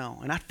let them know.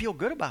 And I'd feel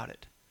good about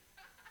it.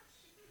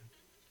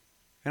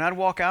 And I'd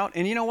walk out,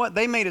 and you know what?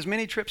 They made as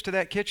many trips to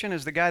that kitchen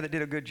as the guy that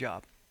did a good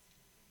job.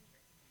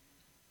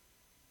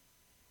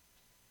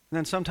 And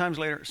then sometime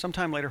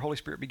later, Holy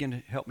Spirit began to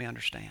help me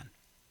understand.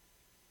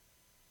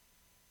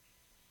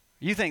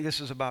 You think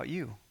this is about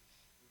you.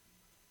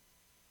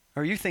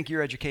 Or you think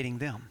you're educating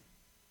them.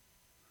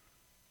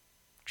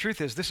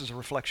 Truth is, this is a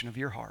reflection of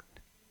your heart.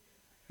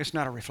 It's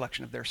not a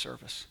reflection of their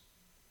service.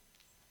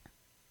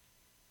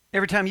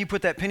 Every time you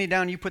put that penny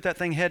down, you put that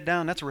thing head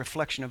down, that's a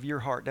reflection of your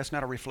heart. That's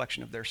not a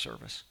reflection of their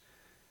service.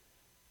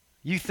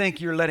 You think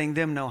you're letting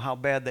them know how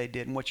bad they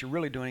did, and what you're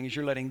really doing is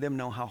you're letting them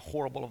know how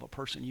horrible of a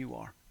person you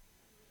are.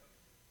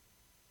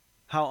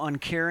 How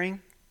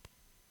uncaring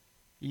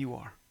you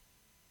are.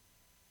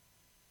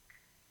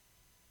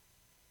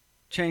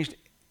 Changed,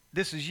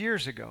 this is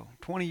years ago,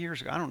 20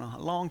 years ago, I don't know,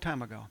 a long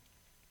time ago.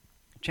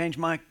 Changed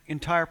my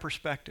entire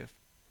perspective.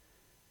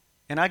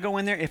 And I go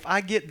in there, if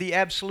I get the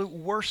absolute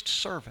worst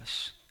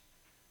service,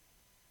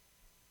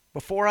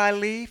 before I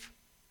leave,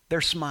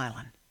 they're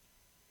smiling.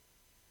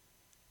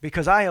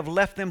 Because I have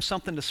left them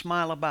something to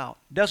smile about.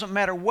 Doesn't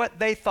matter what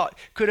they thought.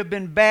 Could have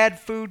been bad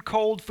food,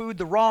 cold food,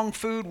 the wrong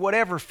food,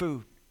 whatever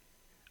food.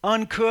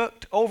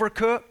 Uncooked,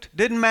 overcooked,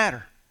 didn't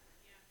matter.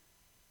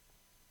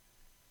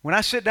 When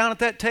I sit down at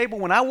that table,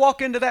 when I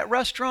walk into that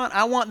restaurant,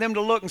 I want them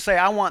to look and say,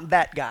 I want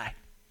that guy.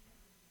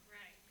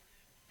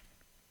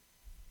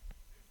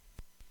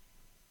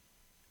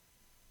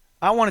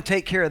 I want to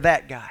take care of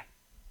that guy.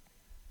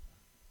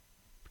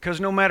 Because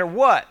no matter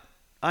what,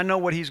 I know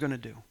what he's going to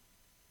do.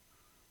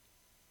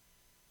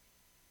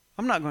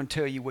 I'm not going to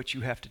tell you what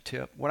you have to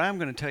tip. What I'm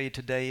going to tell you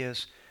today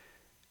is,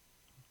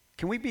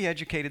 can we be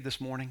educated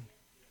this morning?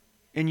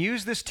 And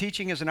use this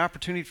teaching as an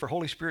opportunity for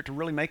Holy Spirit to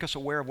really make us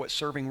aware of what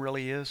serving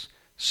really is.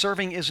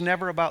 Serving is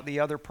never about the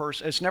other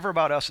person. It's never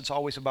about us. It's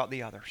always about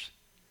the others.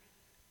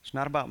 It's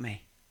not about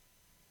me.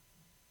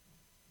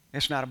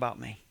 It's not about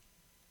me.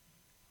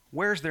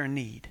 Where's their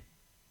need?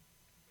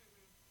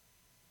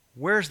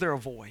 Where's there a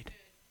void?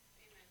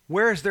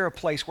 Where is there a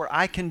place where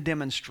I can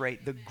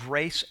demonstrate the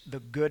grace,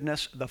 the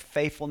goodness, the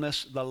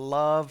faithfulness, the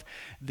love,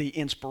 the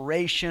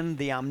inspiration,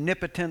 the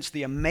omnipotence,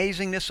 the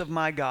amazingness of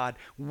my God?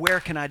 Where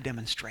can I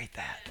demonstrate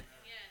that?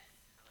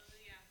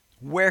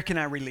 Where can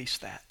I release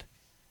that?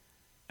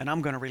 And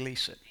I'm going to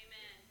release it.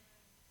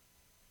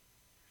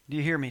 Do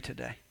you hear me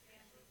today?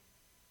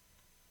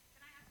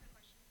 Can I ask a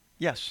question?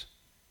 Yes.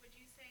 Would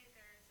you say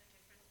there is a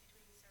difference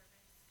between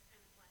service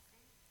and a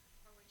blessing?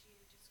 Or would you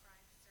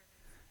describe service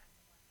as a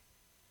blessing?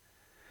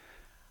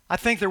 I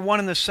think they're one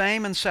and the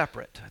same and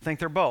separate. I think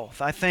they're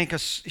both. I think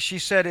she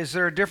said, is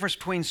there a difference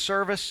between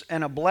service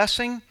and a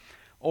blessing?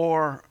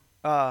 Or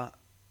are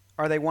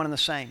they one and the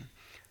same?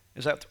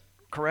 Is that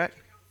correct?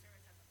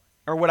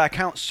 Or would I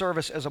count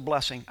service as a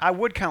blessing? I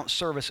would count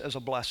service as a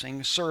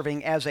blessing,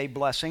 serving as a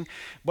blessing,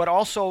 but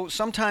also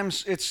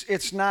sometimes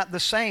it's not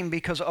the same,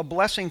 because a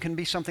blessing can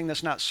be something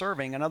that's not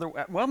serving.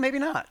 Well, maybe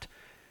not.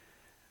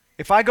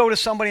 If I go to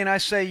somebody and I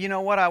say, you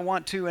know what, I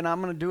want to, and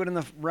I'm going to do it in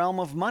the realm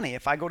of money.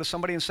 If I go to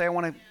somebody and say, I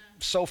want to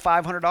sow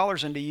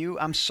 $500 into you,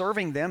 I'm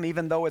serving them,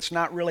 even though it's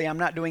not really, I'm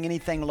not doing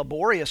anything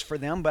laborious for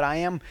them, but I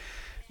am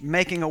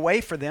making a way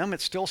for them.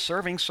 It's still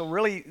serving. So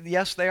really,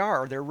 yes, they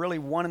are. They're really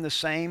one and the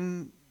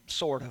same.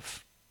 Sort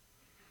of.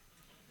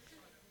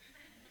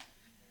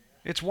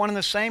 It's one and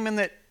the same in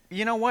that,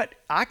 you know what?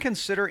 I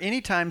consider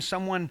anytime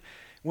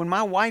when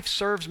my wife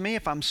serves me,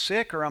 if I'm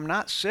sick or I'm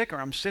not sick, or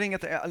I'm sitting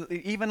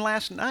even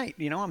last night,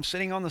 I'm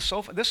sitting on the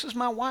sofa. This is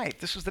my wife.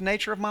 This is the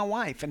nature of my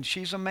wife, and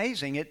she's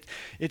amazing.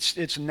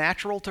 It's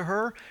natural to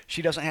her.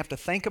 She doesn't have to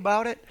think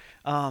about it.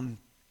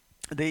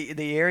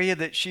 The area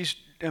that she's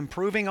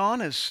improving on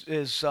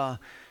is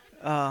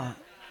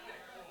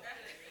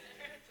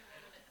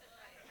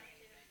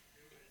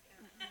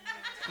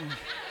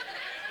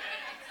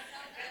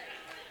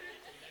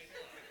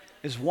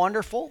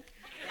wonderful.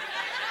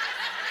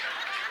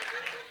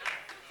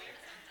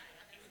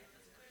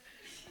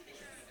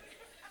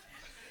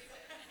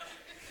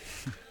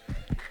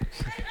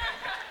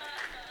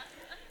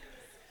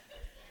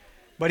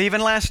 But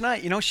even last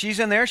night, she's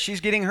in there, she's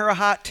getting her a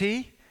hot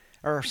tea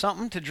or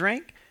something to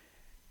drink,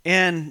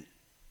 and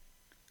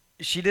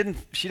she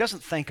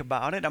doesn't think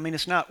about it. I mean,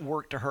 it's not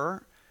work to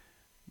her.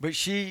 But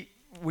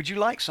would you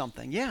like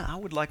something? Yeah, I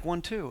would like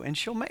one too. And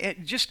she'll make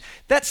it. Just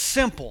that's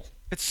simple.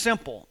 It's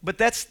simple, but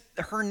that's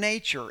her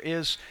nature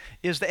is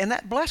that, and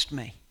that blessed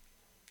me.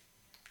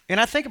 And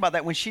I think about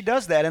that when she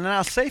does that, and then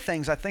I'll say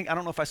things. I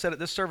don't know if I said it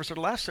this service or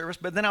the last service,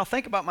 but then I'll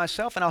think about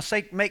myself and I'll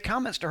make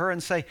comments to her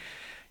and say,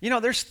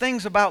 there's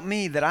things about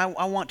me that I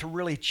want to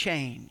really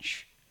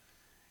change.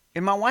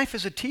 And my wife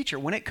is a teacher.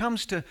 When it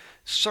comes to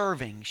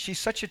serving, she's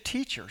such a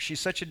teacher. She's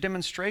such a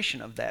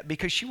demonstration of that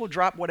because she will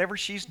drop whatever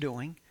she's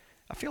doing.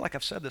 I feel like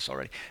I've said this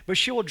already, but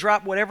she will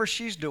drop whatever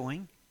she's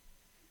doing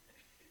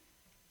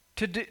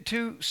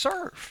to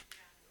serve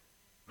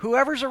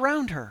whoever's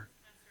around her.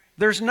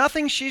 There's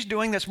nothing she's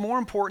doing that's more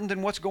important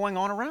than what's going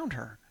on around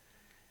her.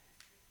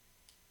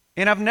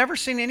 And I've never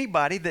seen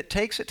anybody that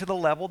takes it to the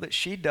level that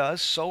she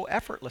does so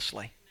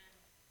effortlessly.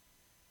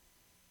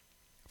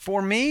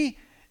 For me,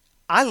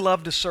 I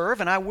love to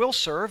serve and I will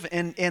serve,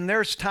 and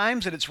there's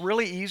times that it's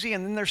really easy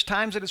and then there's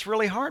times that it's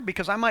really hard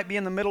because I might be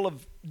in the middle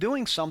of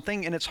doing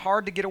something and it's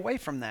hard to get away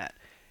from that.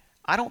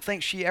 I don't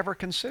think she ever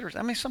considers.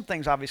 I mean, some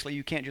things obviously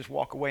you can't just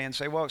walk away and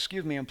say, well,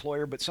 excuse me,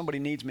 employer, but somebody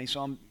needs me,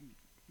 so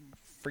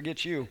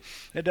forget you.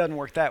 It doesn't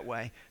work that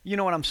way. You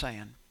know what I'm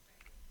saying?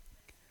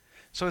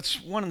 So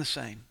it's one and the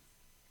same,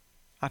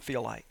 I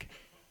feel like,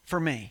 for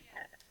me.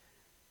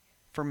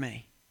 For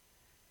me.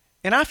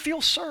 And I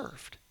feel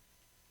served.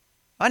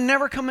 I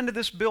never come into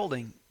this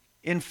building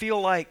and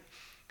feel like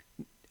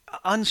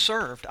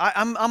unserved.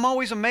 I'm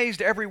always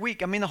amazed every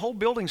week. I mean, the whole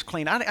building's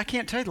clean. I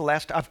can't tell you the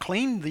last I've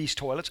cleaned these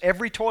toilets.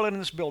 Every toilet in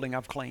this building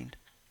I've cleaned.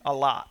 A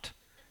lot.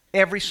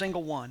 Every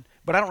single one.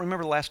 But I don't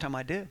remember the last time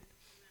I did.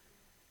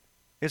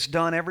 It's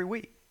done every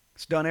week.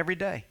 It's done every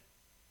day.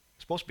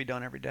 It's supposed to be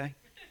done every day.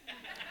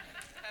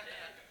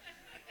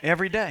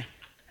 Every day.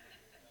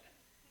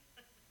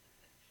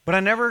 But I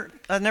never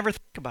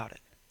think about it.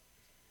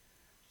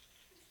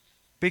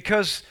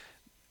 Because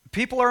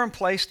people are in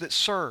place that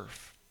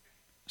serve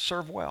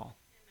well.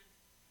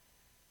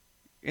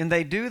 And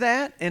they do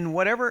that in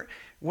whether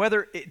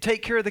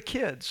take care of the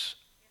kids.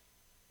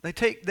 They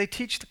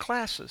teach the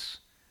classes.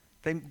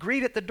 They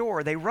greet at the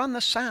door. They run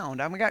the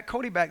sound. We got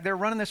Cody back there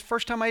running this.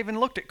 First time I even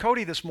looked at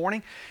Cody this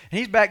morning. And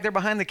he's back there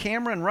behind the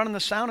camera and running the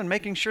sound and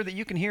making sure that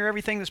you can hear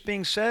everything that's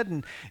being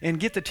said and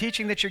get the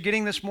teaching that you're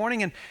getting this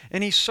morning.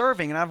 And he's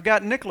serving. And I've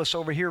got Nicholas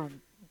over here.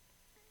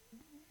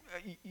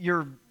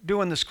 You're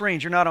doing the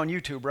screens. You're not on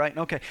YouTube, right?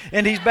 Okay.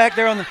 And he's back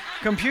there on the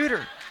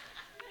computer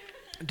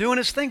doing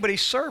his thing, but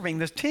he's serving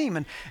this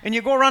team. And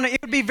you go around,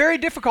 it would be very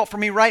difficult for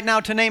me right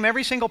now to name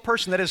every single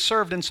person that has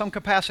served in some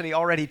capacity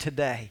already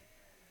today.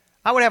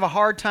 I would have a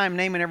hard time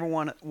naming every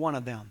one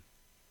of them.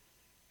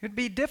 It would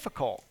be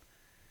difficult.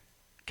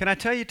 Can I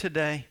tell you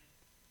today,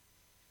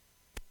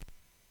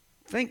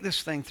 think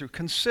this thing through.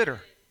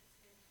 Consider,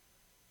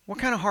 what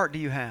kind of heart do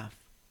you have?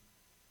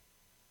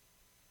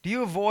 Do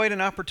you avoid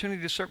an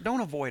opportunity to serve?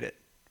 Don't avoid it.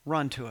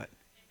 Run to it.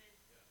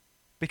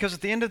 Because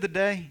at the end of the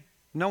day,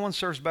 no one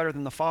serves better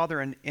than the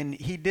Father, and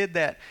He did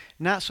that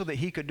not so that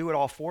He could do it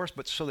all for us,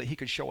 but so that He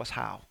could show us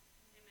how.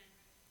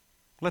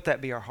 Let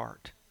that be our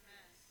heart.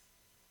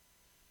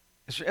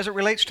 As it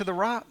relates to the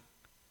rock,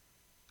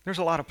 there's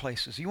a lot of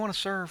places. You want to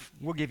serve?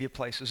 We'll give you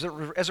places.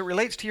 As it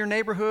relates to your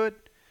neighborhood,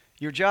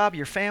 your job,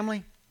 your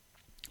family,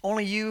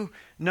 only you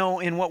know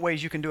in what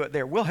ways you can do it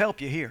there. We'll help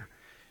you here.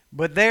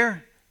 But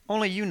there,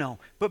 only you know.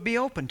 But be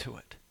open to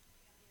it.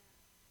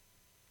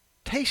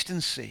 Taste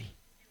and see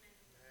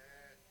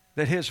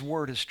that His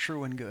word is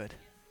true and good.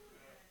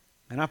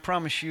 And I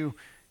promise you,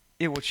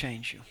 it will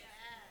change you.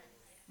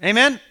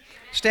 Amen?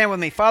 Stand with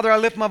me. Father, I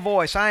lift my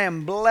voice. I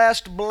am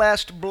blessed,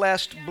 blessed,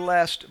 blessed,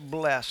 blessed,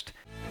 blessed.